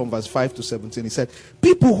chapter 8 from verse 5 to 17. He said,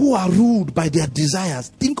 people who are ruled by their desires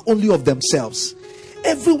think only of themselves.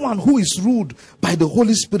 Everyone who is ruled by the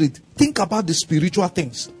Holy Spirit think about the spiritual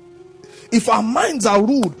things. If our minds are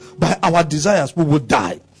ruled by our desires, we will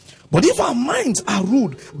die. But if our minds are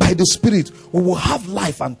ruled by the Spirit, we will have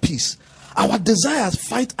life and peace. Our desires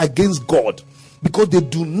fight against God because they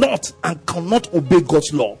do not and cannot obey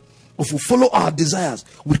God's law. If we follow our desires,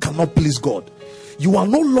 we cannot please God. You are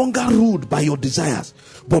no longer ruled by your desires,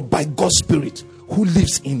 but by God's Spirit who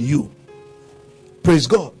lives in you. Praise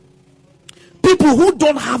God. People who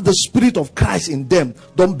don't have the Spirit of Christ in them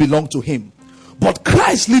don't belong to Him. But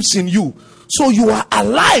Christ lives in you. So you are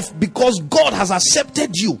alive because God has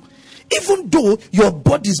accepted you. Even though your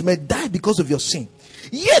bodies may die because of your sin.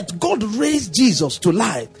 Yet God raised Jesus to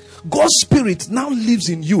life. God's Spirit now lives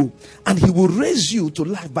in you, and He will raise you to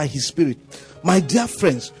life by His Spirit. My dear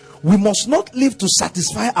friends, we must not live to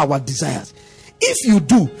satisfy our desires. If you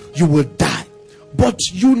do, you will die. But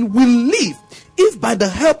you will live if by the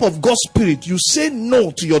help of God's Spirit you say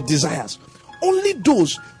no to your desires. Only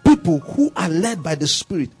those people who are led by the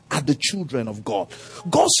Spirit are the children of God.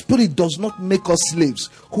 God's Spirit does not make us slaves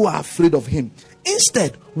who are afraid of Him.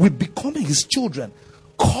 Instead, we become His children.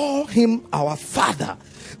 Call Him our Father.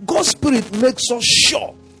 God's Spirit makes us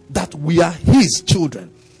sure that we are His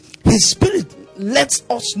children. His Spirit lets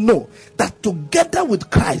us know that together with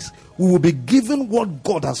Christ, we will be given what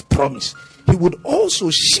God has promised. He would also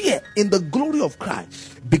share in the glory of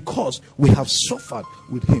Christ because we have suffered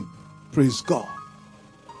with Him. Praise God.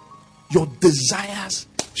 Your desires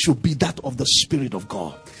should be that of the Spirit of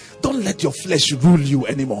God. Don't let your flesh rule you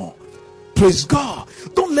anymore. Praise God.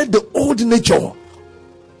 Don't let the old nature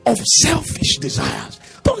of selfish desires,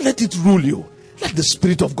 don't let it rule you. Let the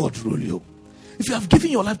Spirit of God rule you. if you have given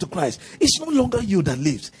your life to Christ, it's no longer you that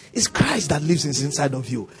lives. It's Christ that lives inside of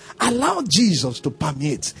you. Allow Jesus to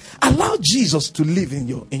permeate. Allow Jesus to live in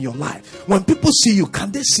your life. When people see you,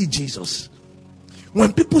 can they see Jesus?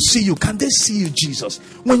 When people see you, can they see you, Jesus?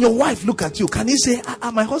 When your wife look at you, can he say,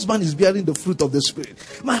 my husband is bearing the fruit of the Spirit?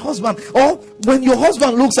 My husband. Or when your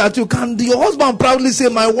husband looks at you, can your husband proudly say,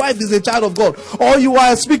 my wife is a child of God? Or you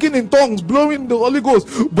are speaking in tongues, blowing the Holy Ghost,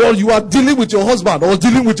 but you are dealing with your husband or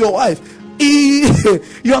dealing with your wife.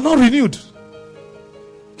 You are not renewed.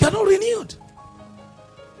 You are not renewed.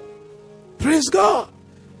 Praise God.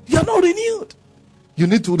 You are not renewed. You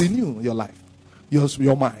need to renew your life,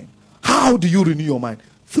 your mind. How do you renew your mind?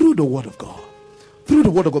 Through the Word of God. Through the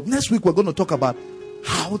Word of God. Next week we're going to talk about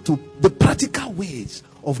the practical ways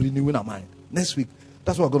of renewing our mind. Next week,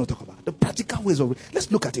 that's what we're going to talk about. The practical ways of.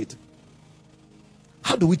 Let's look at it.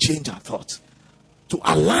 How do we change our thoughts to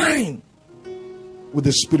align with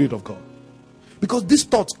the Spirit of God? Because these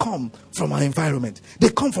thoughts come from our environment. They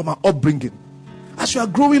come from our upbringing. As you are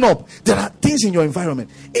growing up, there are things in your environment.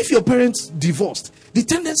 If your parents divorced, the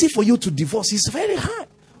tendency for you to divorce is very high.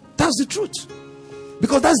 That's the truth.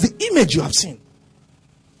 Because that's the image you have seen.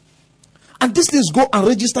 And these things go and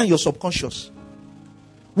register in your subconscious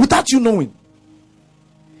without you knowing.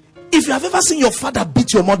 If you have ever seen your father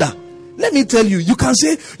beat your mother, let me tell you, you can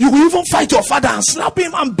say, you will even fight your father and slap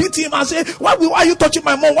him and beat him and say, why are you touching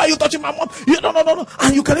my mom? Why are you touching my mom? No.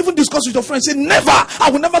 And you can even discuss with your friends, say, never,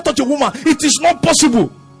 I will never touch a woman. It is not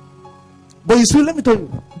possible. But you see, let me tell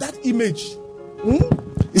you, that image,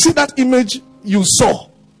 you see that image you saw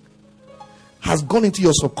has gone into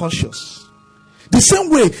your subconscious. The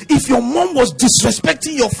same way, if your mom was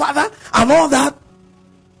disrespecting your father and all that,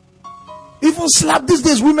 even slap these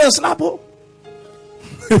days, women slap.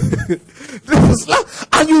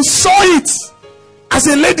 And you saw it as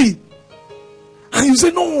a lady, and you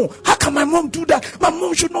say, no, how can my mom do that? My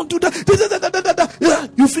mom should not do that. Yeah,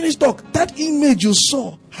 you finish talk. That image you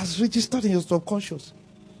saw has registered in your subconscious.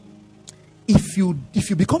 If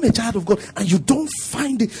you become a child of God and you don't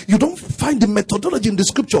find the methodology in the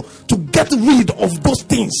scripture to get rid of those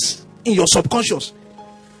things in your subconscious,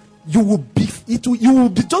 you will be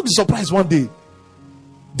just surprised one day.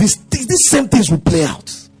 These same things will play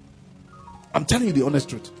out. I'm telling you the honest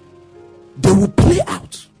truth. They will play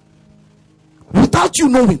out without you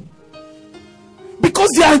knowing, because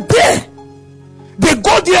they are there. They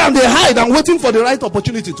go there and they hide and waiting for the right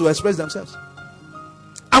opportunity to express themselves.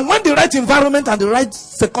 And when the right environment and the right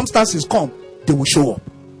circumstances come, they will show up.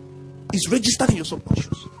 It's registered in your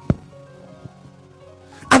subconscious.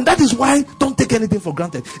 And that is why don't take anything for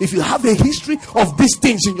granted. If you have a history of these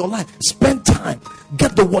things in your life, spend time,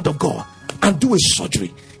 get the Word of God, and do a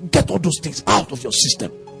surgery. Get all those things out of your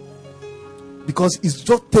system. Because it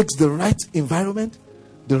just takes the right environment,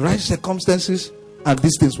 the right circumstances, and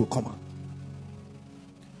these things will come out.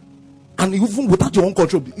 And even without your own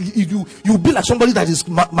control, you'll be like somebody that is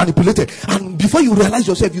manipulated. And before you realize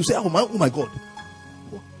yourself, you say, oh my God,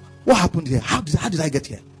 what happened here? How did I get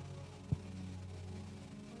here?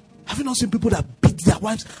 Have you not seen people that beat their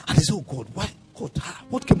wives and they say, oh God, why? God,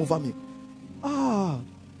 what came over me?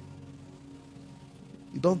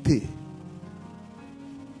 You don't pay.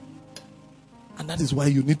 And that is why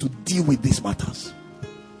you need to deal with these matters.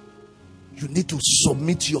 You need to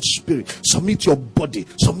submit your spirit, submit your body,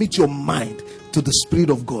 submit your mind to the Spirit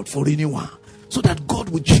of God for renewal, so that God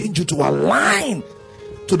will change you to align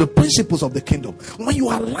to the principles of the kingdom. When you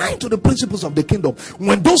align to the principles of the kingdom,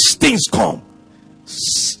 when those things come,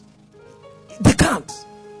 they can't.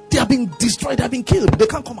 They are being destroyed, they are being killed. They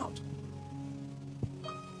can't come out.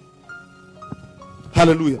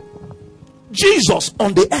 Hallelujah. Jesus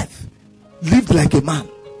on the earth lived like a man.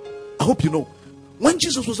 I hope you know. When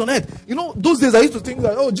Jesus was on earth, those days I used to think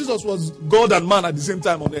that, Jesus was God and man at the same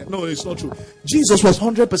time on earth. No, it's not true. Jesus was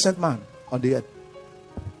 100% man on the earth.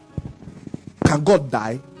 Can God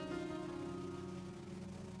die?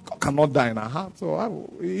 God cannot die in our heart. So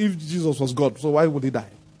if Jesus was God, so why would he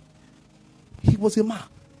die? He was a man,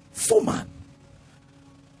 full man.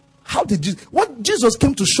 What Jesus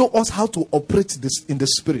came to show us how to operate this in the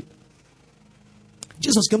spirit.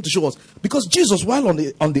 Jesus came to show us, because Jesus, while on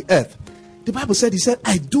the earth, the Bible said, he said,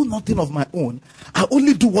 I do nothing of my own. I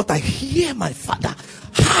only do what I hear my Father.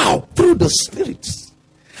 How? Through the Spirit.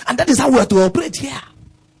 And that is how we are to operate here.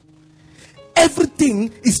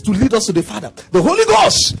 Everything is to lead us to the Father. The Holy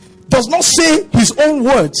Ghost does not say his own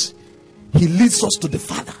words. He leads us to the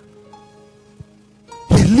Father.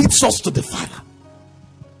 He leads us to the Father.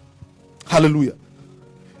 Hallelujah.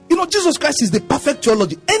 Jesus Christ is the perfect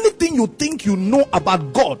theology. Anything you think you know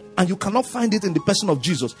about God and you cannot find it in the person of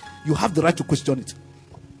Jesus, you have the right to question it.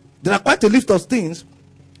 There are quite a list of things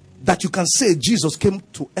that you can say Jesus came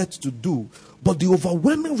to earth to do. But the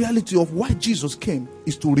overwhelming reality of why Jesus came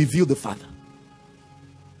is to reveal the Father.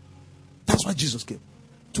 That's why Jesus came.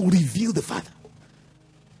 To reveal the Father.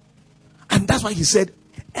 And that's why he said,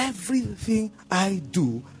 everything I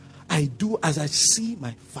do as I see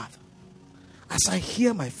my Father. As I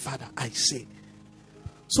hear my Father, I say.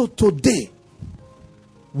 So today,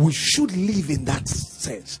 we should live in that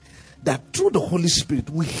sense. That through the Holy Spirit,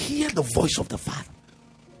 we hear the voice of the Father.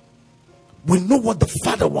 We know what the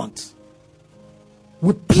Father wants.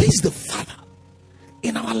 We please the Father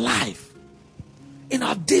in our life, in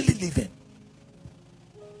our daily living.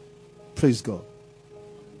 Praise God.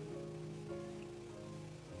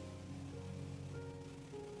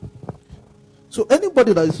 So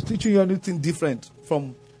anybody that is teaching you anything different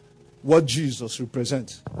from what Jesus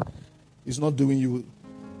represents is not doing you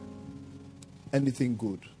anything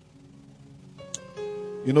good.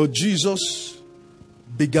 You know, Jesus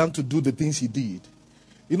began to do the things he did.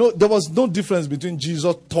 You know, there was no difference between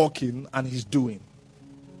Jesus talking and his doing.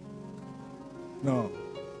 No.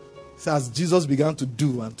 So as Jesus began to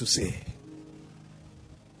do and to say,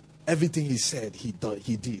 everything he said, he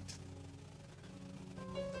did.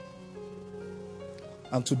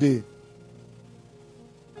 And today,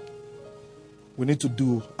 we need to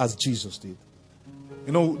do as Jesus did.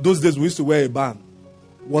 You know, those days we used to wear a band.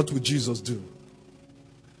 What would Jesus do?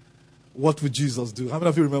 What would Jesus do? How many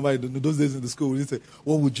of you remember in those days in the school we used to say,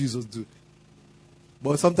 what would Jesus do?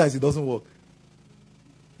 But sometimes it doesn't work.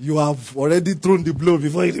 You have already thrown the blow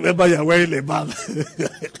before you remember you are wearing a band.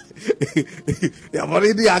 You have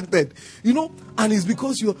already acted. You know, and it's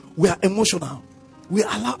because we are emotional. We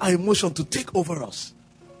allow our emotion to take over us.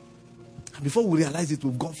 And before we realize it,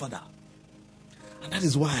 we've gone further. And that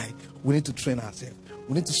is why we need to train ourselves.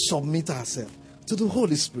 We need to submit ourselves to the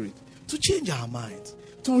Holy Spirit to change our minds,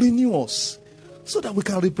 to renew us, so that we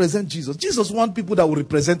can represent Jesus. Jesus wants people that will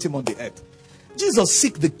represent him on the earth. Jesus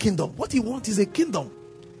seeks the kingdom. What he wants is a kingdom.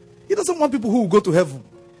 He doesn't want people who will go to heaven.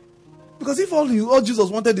 Because if all Jesus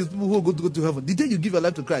wanted is people who will go to heaven, the day you give your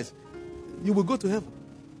life to Christ, you will go to heaven.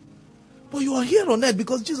 But you are here on earth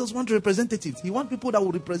because Jesus wants representatives. He wants people that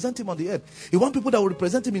will represent him on the earth. He wants people that will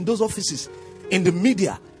represent him in those offices, in the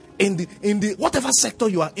media, in the whatever sector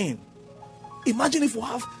you are in. Imagine if you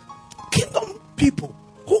have kingdom people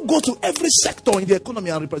who go to every sector in the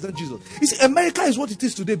economy and represent Jesus. You see, America is what it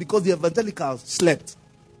is today because the evangelicals slept.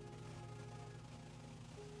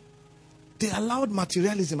 They allowed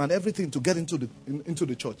materialism and everything to get into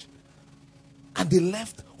the church. And they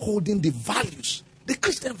left holding the values, the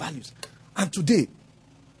Christian values. And today,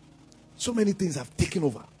 so many things have taken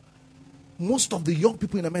over. Most of the young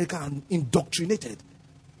people in America are indoctrinated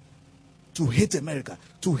to hate America,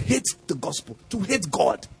 to hate the gospel, to hate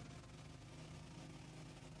God.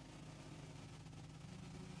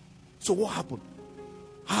 So what happened?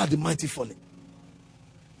 How are the mighty falling?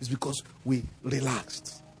 It's because we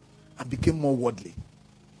relaxed and became more worldly.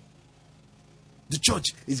 The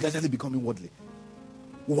church is gradually becoming worldly.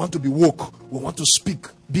 We want to be woke. We want to speak.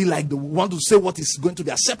 We want to say what is going to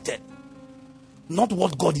be accepted. Not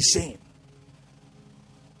what God is saying.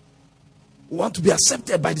 We want to be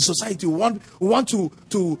accepted by the society. We want to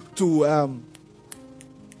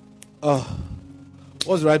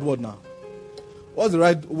what's the right word now? What's the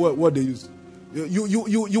right word they use?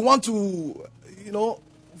 You want to,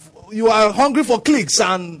 you are hungry for clicks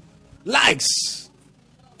and likes.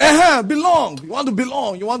 Belong. You want to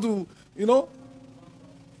belong. You want to,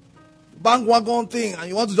 bandwagon thing, and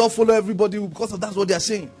you want to just follow everybody because that's what they are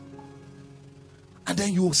saying. And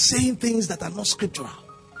then you're saying things that are not scriptural.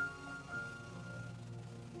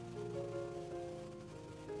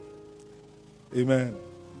 Amen.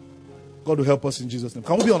 God will help us in Jesus' name.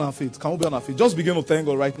 Can we be on our feet? Can we be on our feet? Just begin to thank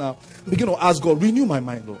God right now. Begin to ask God, renew my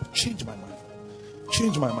mind, Lord. Change my mind.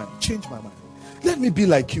 Change my mind. Change my mind. Let me be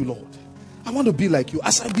like you, Lord. I want to be like you.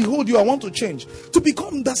 As I behold you, I want to change. To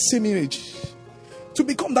become that same image. To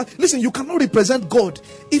become that. Listen, you cannot represent God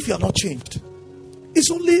if you are not changed. It's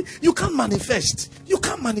only, you can't manifest. You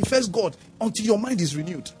can't manifest God until your mind is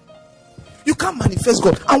renewed. You can't manifest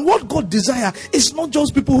God. And what God desires is not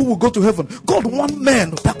just people who will go to heaven. God wants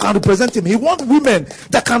men that can represent him. He wants women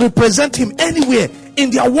that can represent him anywhere,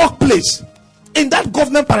 in their workplace, in that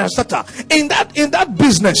government parastatal, in that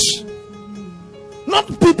business. Not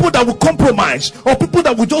people that will compromise or people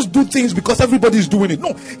that will just do things because everybody is doing it.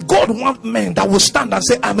 No, God wants men that will stand and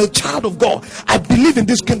say, I'm a child of God. I believe in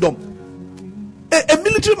this kingdom. A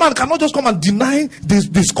military man cannot just come and deny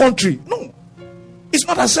this country. No. It's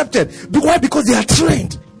not accepted. Why? Because they are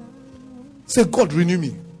trained. Say, God, renew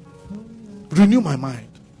me. Renew my mind.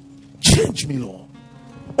 Change me, Lord.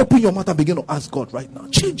 Open your mouth and begin to ask God right now.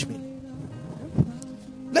 Change me.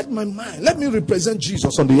 Let my mind, let me represent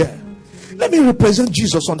Jesus on the air. Let me represent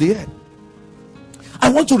Jesus on the air. I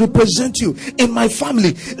want to represent you in my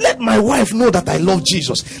family. Let my wife know that I love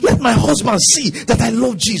Jesus. Let my husband see that I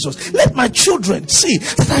love Jesus. Let my children see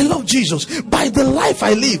that I love Jesus by the life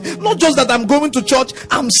I live. Not just that I'm going to church,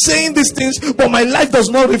 I'm saying these things, but my life does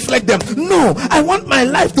not reflect them. No, I want my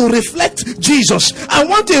life to reflect Jesus. I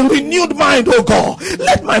want a renewed mind, oh God.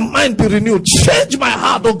 Let my mind be renewed. Change my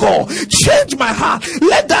heart, oh God. Change my heart.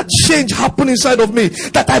 Let that change happen inside of me,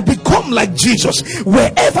 that I become like Jesus.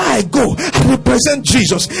 Wherever I go, I represent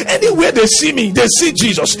Jesus. Anywhere they see me, they see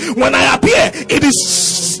Jesus. When I appear, it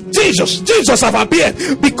is Jesus. Jesus have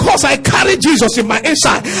appeared because I carry Jesus in my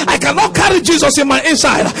inside. I cannot carry Jesus in my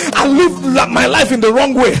inside and live my life in the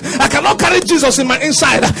wrong way. I cannot carry Jesus in my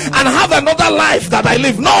inside and have another life that I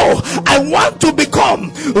live. No, I want to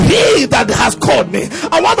become He that has called me.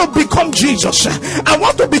 I want to become Jesus. I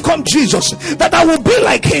want to become Jesus, that I will be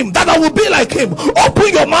like Him, that I will be like Him. Open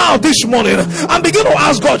your mouth this morning and begin to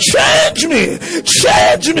ask God, change me.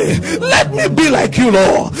 Change me. Let me be like you,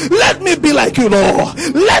 Lord. Let me be like you, Lord.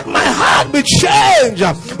 Let my heart be changed.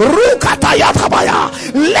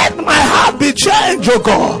 Let my heart be changed, oh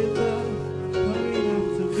God.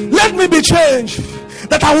 Let me be changed.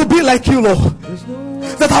 That I will be like you, Lord.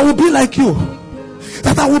 That I will be like you.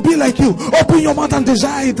 That I will be like you. Open your mouth and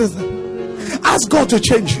desire it. Ask God to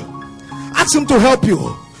change you. Ask Him to help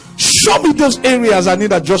you. Show me those areas I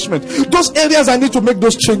need adjustment. Those areas I need to make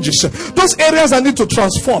those changes. Those areas I need to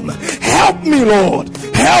transform. Help me, Lord.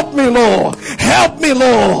 Help me, Lord. Help me,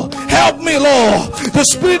 Lord. Help me, Lord. The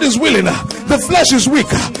spirit is willing. The flesh is weak.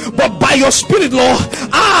 But by your spirit, Lord,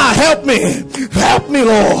 help me. Help me,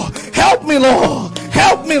 Lord. Help me, Lord.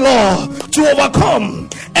 Help me, Lord, to overcome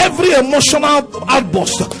every emotional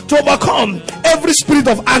outburst, to overcome every spirit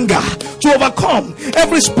of anger, to overcome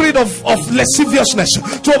every spirit of lasciviousness,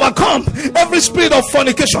 to overcome every spirit of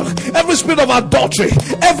fornication, every spirit of adultery,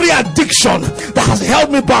 every addiction that has held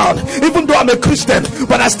me bound. Even though I'm a Christian,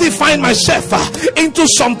 but I still find myself into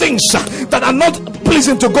some things that are not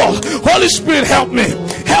pleasing to God. Holy Spirit, help me.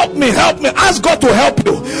 Help me, help me. Ask God to help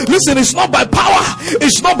you. Listen, it's not by power,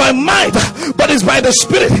 it's not by might, but it's by the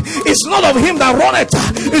Spirit. It's not of him that runneth,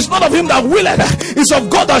 it's not of him that willeth, it's of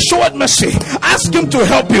God that showeth mercy. Ask Him to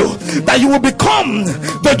help you, that you will become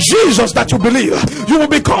the Jesus that you believe. You will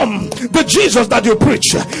become the Jesus that you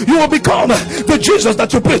preach. You will become the Jesus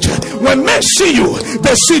that you preach. When men see you,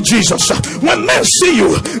 they see Jesus. When men see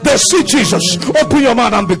you, they see Jesus. Open your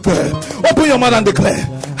mouth and declare. Open your mouth and declare.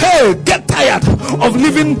 Hey, get tired of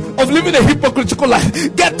living a hypocritical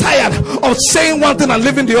life. Get tired of saying one thing and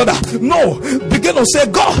living the other. No, begin to say,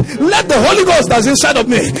 God, let the Holy Ghost that's inside of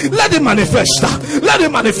me, let it manifest. Let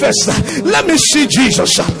it manifest. Let me see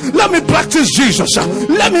Jesus. Let me practice Jesus.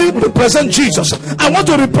 Let me represent Jesus. I want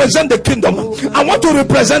to represent the kingdom. I want to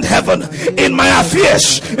represent heaven in my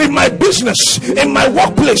affairs, in my business, in my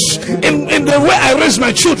workplace, in the way I raise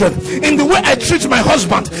my children, in the way I treat my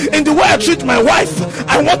husband, in the way I treat my wife.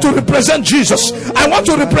 I want to represent Jesus. I want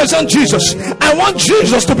to represent Jesus. I want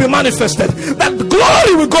Jesus to be manifested. That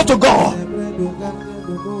glory will go to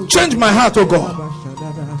God. Change my heart, oh God.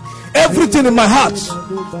 Everything in my heart,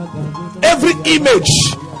 every image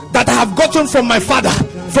that I have gotten from my father,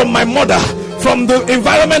 from my mother, from the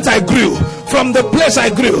environment I grew, from the place I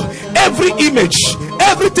grew, every image,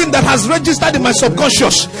 everything that has registered in my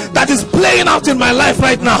subconscious that is playing out in my life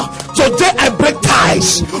right now, today I break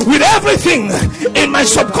ties with everything in my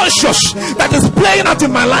subconscious that is playing out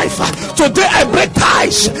in my life. Today I break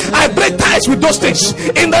ties. I break ties with those things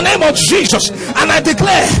in the name of Jesus, and I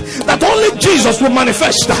declare that only Jesus will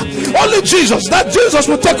manifest. Only Jesus, that Jesus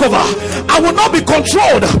will take over. I will not be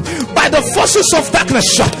controlled by the forces of darkness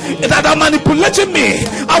that are manipulating me.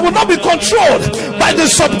 I will not be controlled by the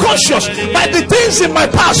subconscious, by the things in my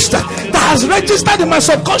past that has registered in my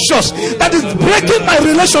subconscious that is breaking my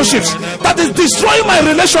relationships, that is destroying my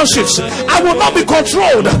relationships. I will not be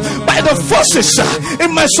controlled by the forces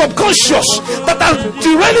in my subconscious that are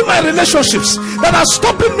derailing my relationships, that are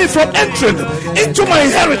stopping me from entering into my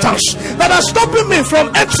inheritance, that are stopping me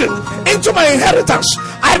from entering into my inheritance.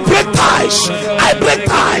 I break ties. I break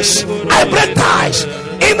ties. I break ties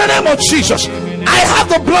in the name of Jesus. I have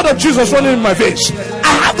the blood of Jesus running in my veins.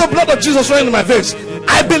 I have the blood of Jesus running in my veins.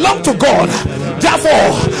 I belong to God.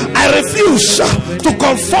 Therefore, I refuse to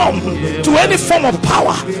conform to any form of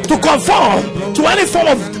power, to conform to any form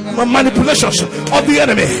of manipulations of the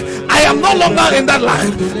enemy. I am no longer in that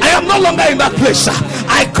line. I am no longer in that place.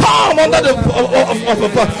 I come under the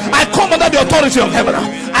authority of heaven.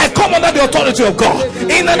 I come under the authority of God.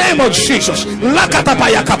 In the name of Jesus.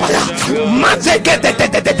 Lakatapaya kapaya. Mazekete.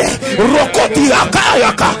 Rokoti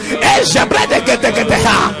akayaka. Ejebrede.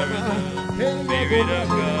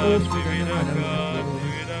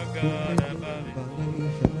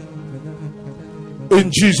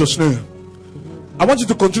 In Jesus' name. I want you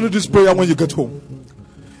to continue this prayer when you get home.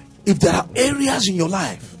 If there are areas in your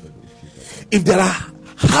life, if there are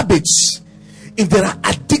habits, if there are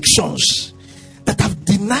addictions that have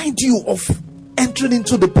denied you of entering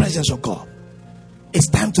into the presence of God, it's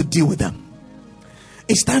time to deal with them.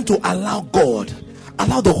 It's time to allow God,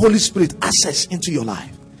 allow the Holy Spirit access into your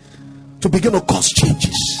life to begin to cause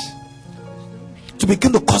changes, to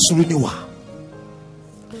begin to cause renewal.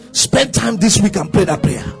 Spend time this week and pray that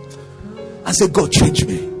prayer and say, God, change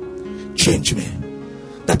me,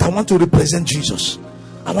 that I want to represent Jesus.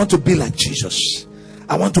 I want to be like Jesus.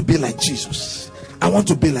 I want to be like Jesus. I want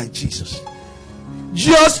to be like Jesus.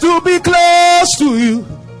 Just to be close to you.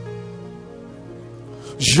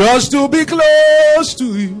 Just to be close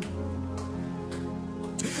to you.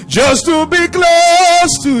 Just to be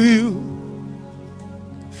close to you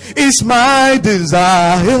is my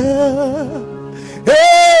desire.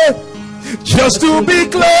 Hey, just to be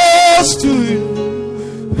close to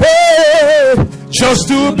you. Hey, just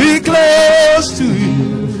to be close to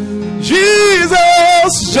you.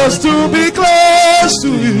 Jesus, just to be close to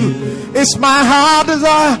you. It's my heart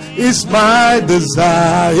desire. It's my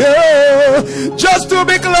desire. Just to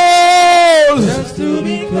be close. Just to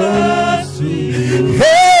be close to you.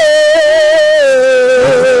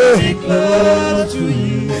 Hey, Be close to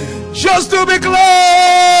you. just to be close.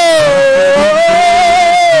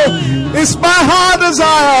 It's my heart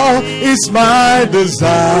desire. It's my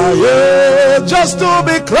desire. Just to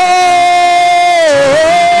be close.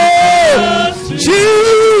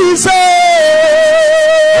 Jesus.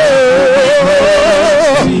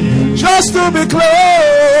 Just to be close.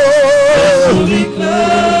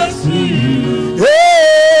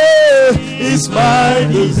 Yeah, it's my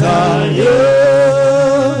desire.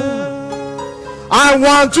 I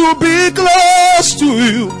want to be close to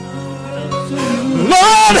you.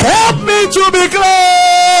 Lord, help me to be close.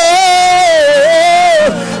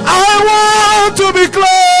 I want to be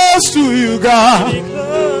close to you, God.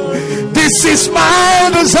 This is my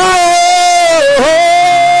desire.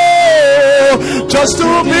 Just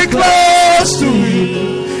to be close to you.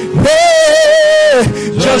 Hey,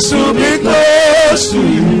 just to be close to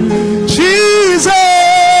you. Jesus,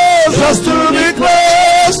 just to be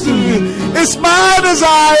close to you. It's my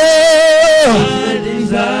desire.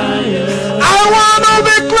 I want to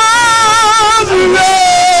be close to you.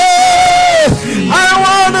 I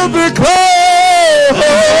want to be close.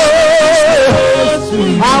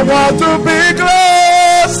 I want to be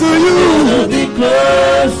close to you.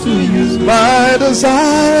 It's my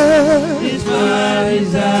desire.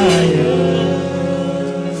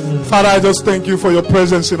 Father, I just thank you for your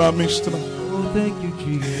presence in our midst tonight. Thank you,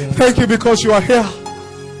 Jesus. Thank you because you are here.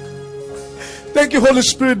 Thank you, Holy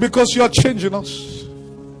Spirit, because you are changing us.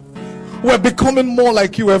 We're becoming more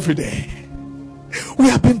like you every day. We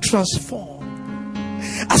have been transformed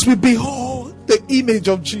as we behold the image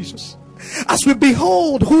of Jesus. As we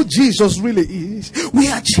behold who Jesus really is, we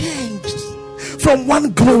are changed from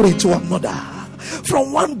one glory to another.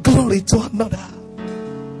 From one glory to another.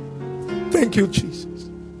 Thank you, Jesus.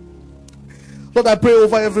 Lord, I pray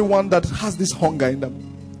over everyone that has this hunger in them.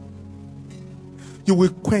 You will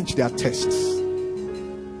quench their thirsts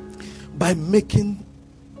by making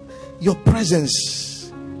your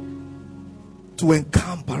presence to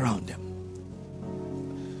encamp around them.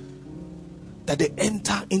 That they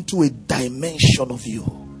enter into a dimension of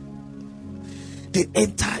you. They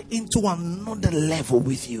enter into another level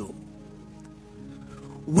with you.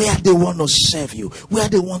 Where they want to serve you. Where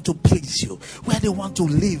they want to please you. Where they want to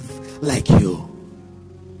live like you.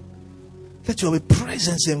 Let your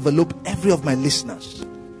presence envelope every of my listeners.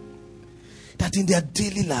 That in their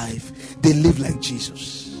daily life, they live like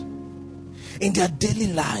Jesus. In their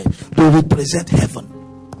daily life, they represent heaven.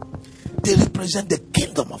 They represent the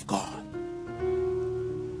kingdom of God.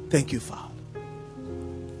 Thank you, Father.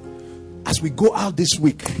 As we go out this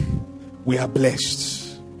week, we are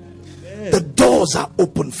blessed. Amen. The doors are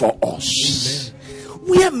open for us. Amen.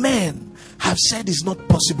 Where men have said it's not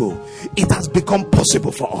possible, it has become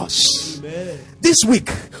possible for us. Amen. This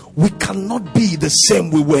week, we cannot be the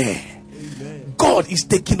same we were. Amen. God is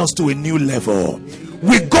taking us to a new level.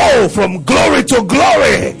 We go from glory to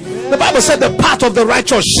glory. The Bible said the path of the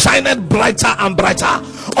righteous shineth brighter and brighter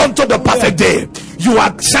unto the perfect day. You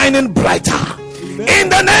are shining brighter. In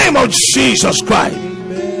the name of Jesus Christ.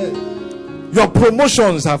 Your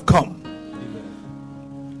promotions have come.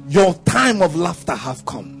 Your time of laughter have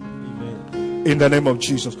come. In the name of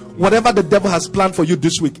Jesus. Whatever the devil has planned for you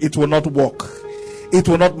this week, it will not work. It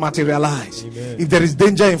will not materialize. If there is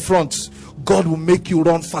danger in front, God will make you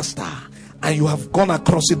run faster, and you have gone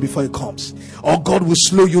across it before it comes. Or God will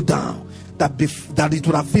slow you down, that it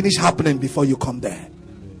would have finished happening before you come there.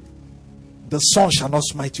 The sun shall not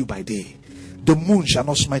smite you by day, the moon shall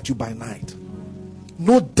not smite you by night.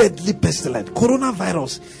 No deadly pestilence,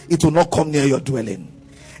 coronavirus, it will not come near your dwelling.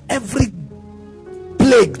 Every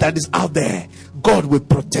plague that is out there, God will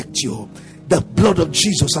protect you. The blood of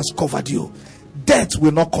Jesus has covered you. Death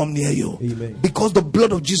will not come near you. Amen. Because the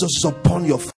blood of Jesus is upon your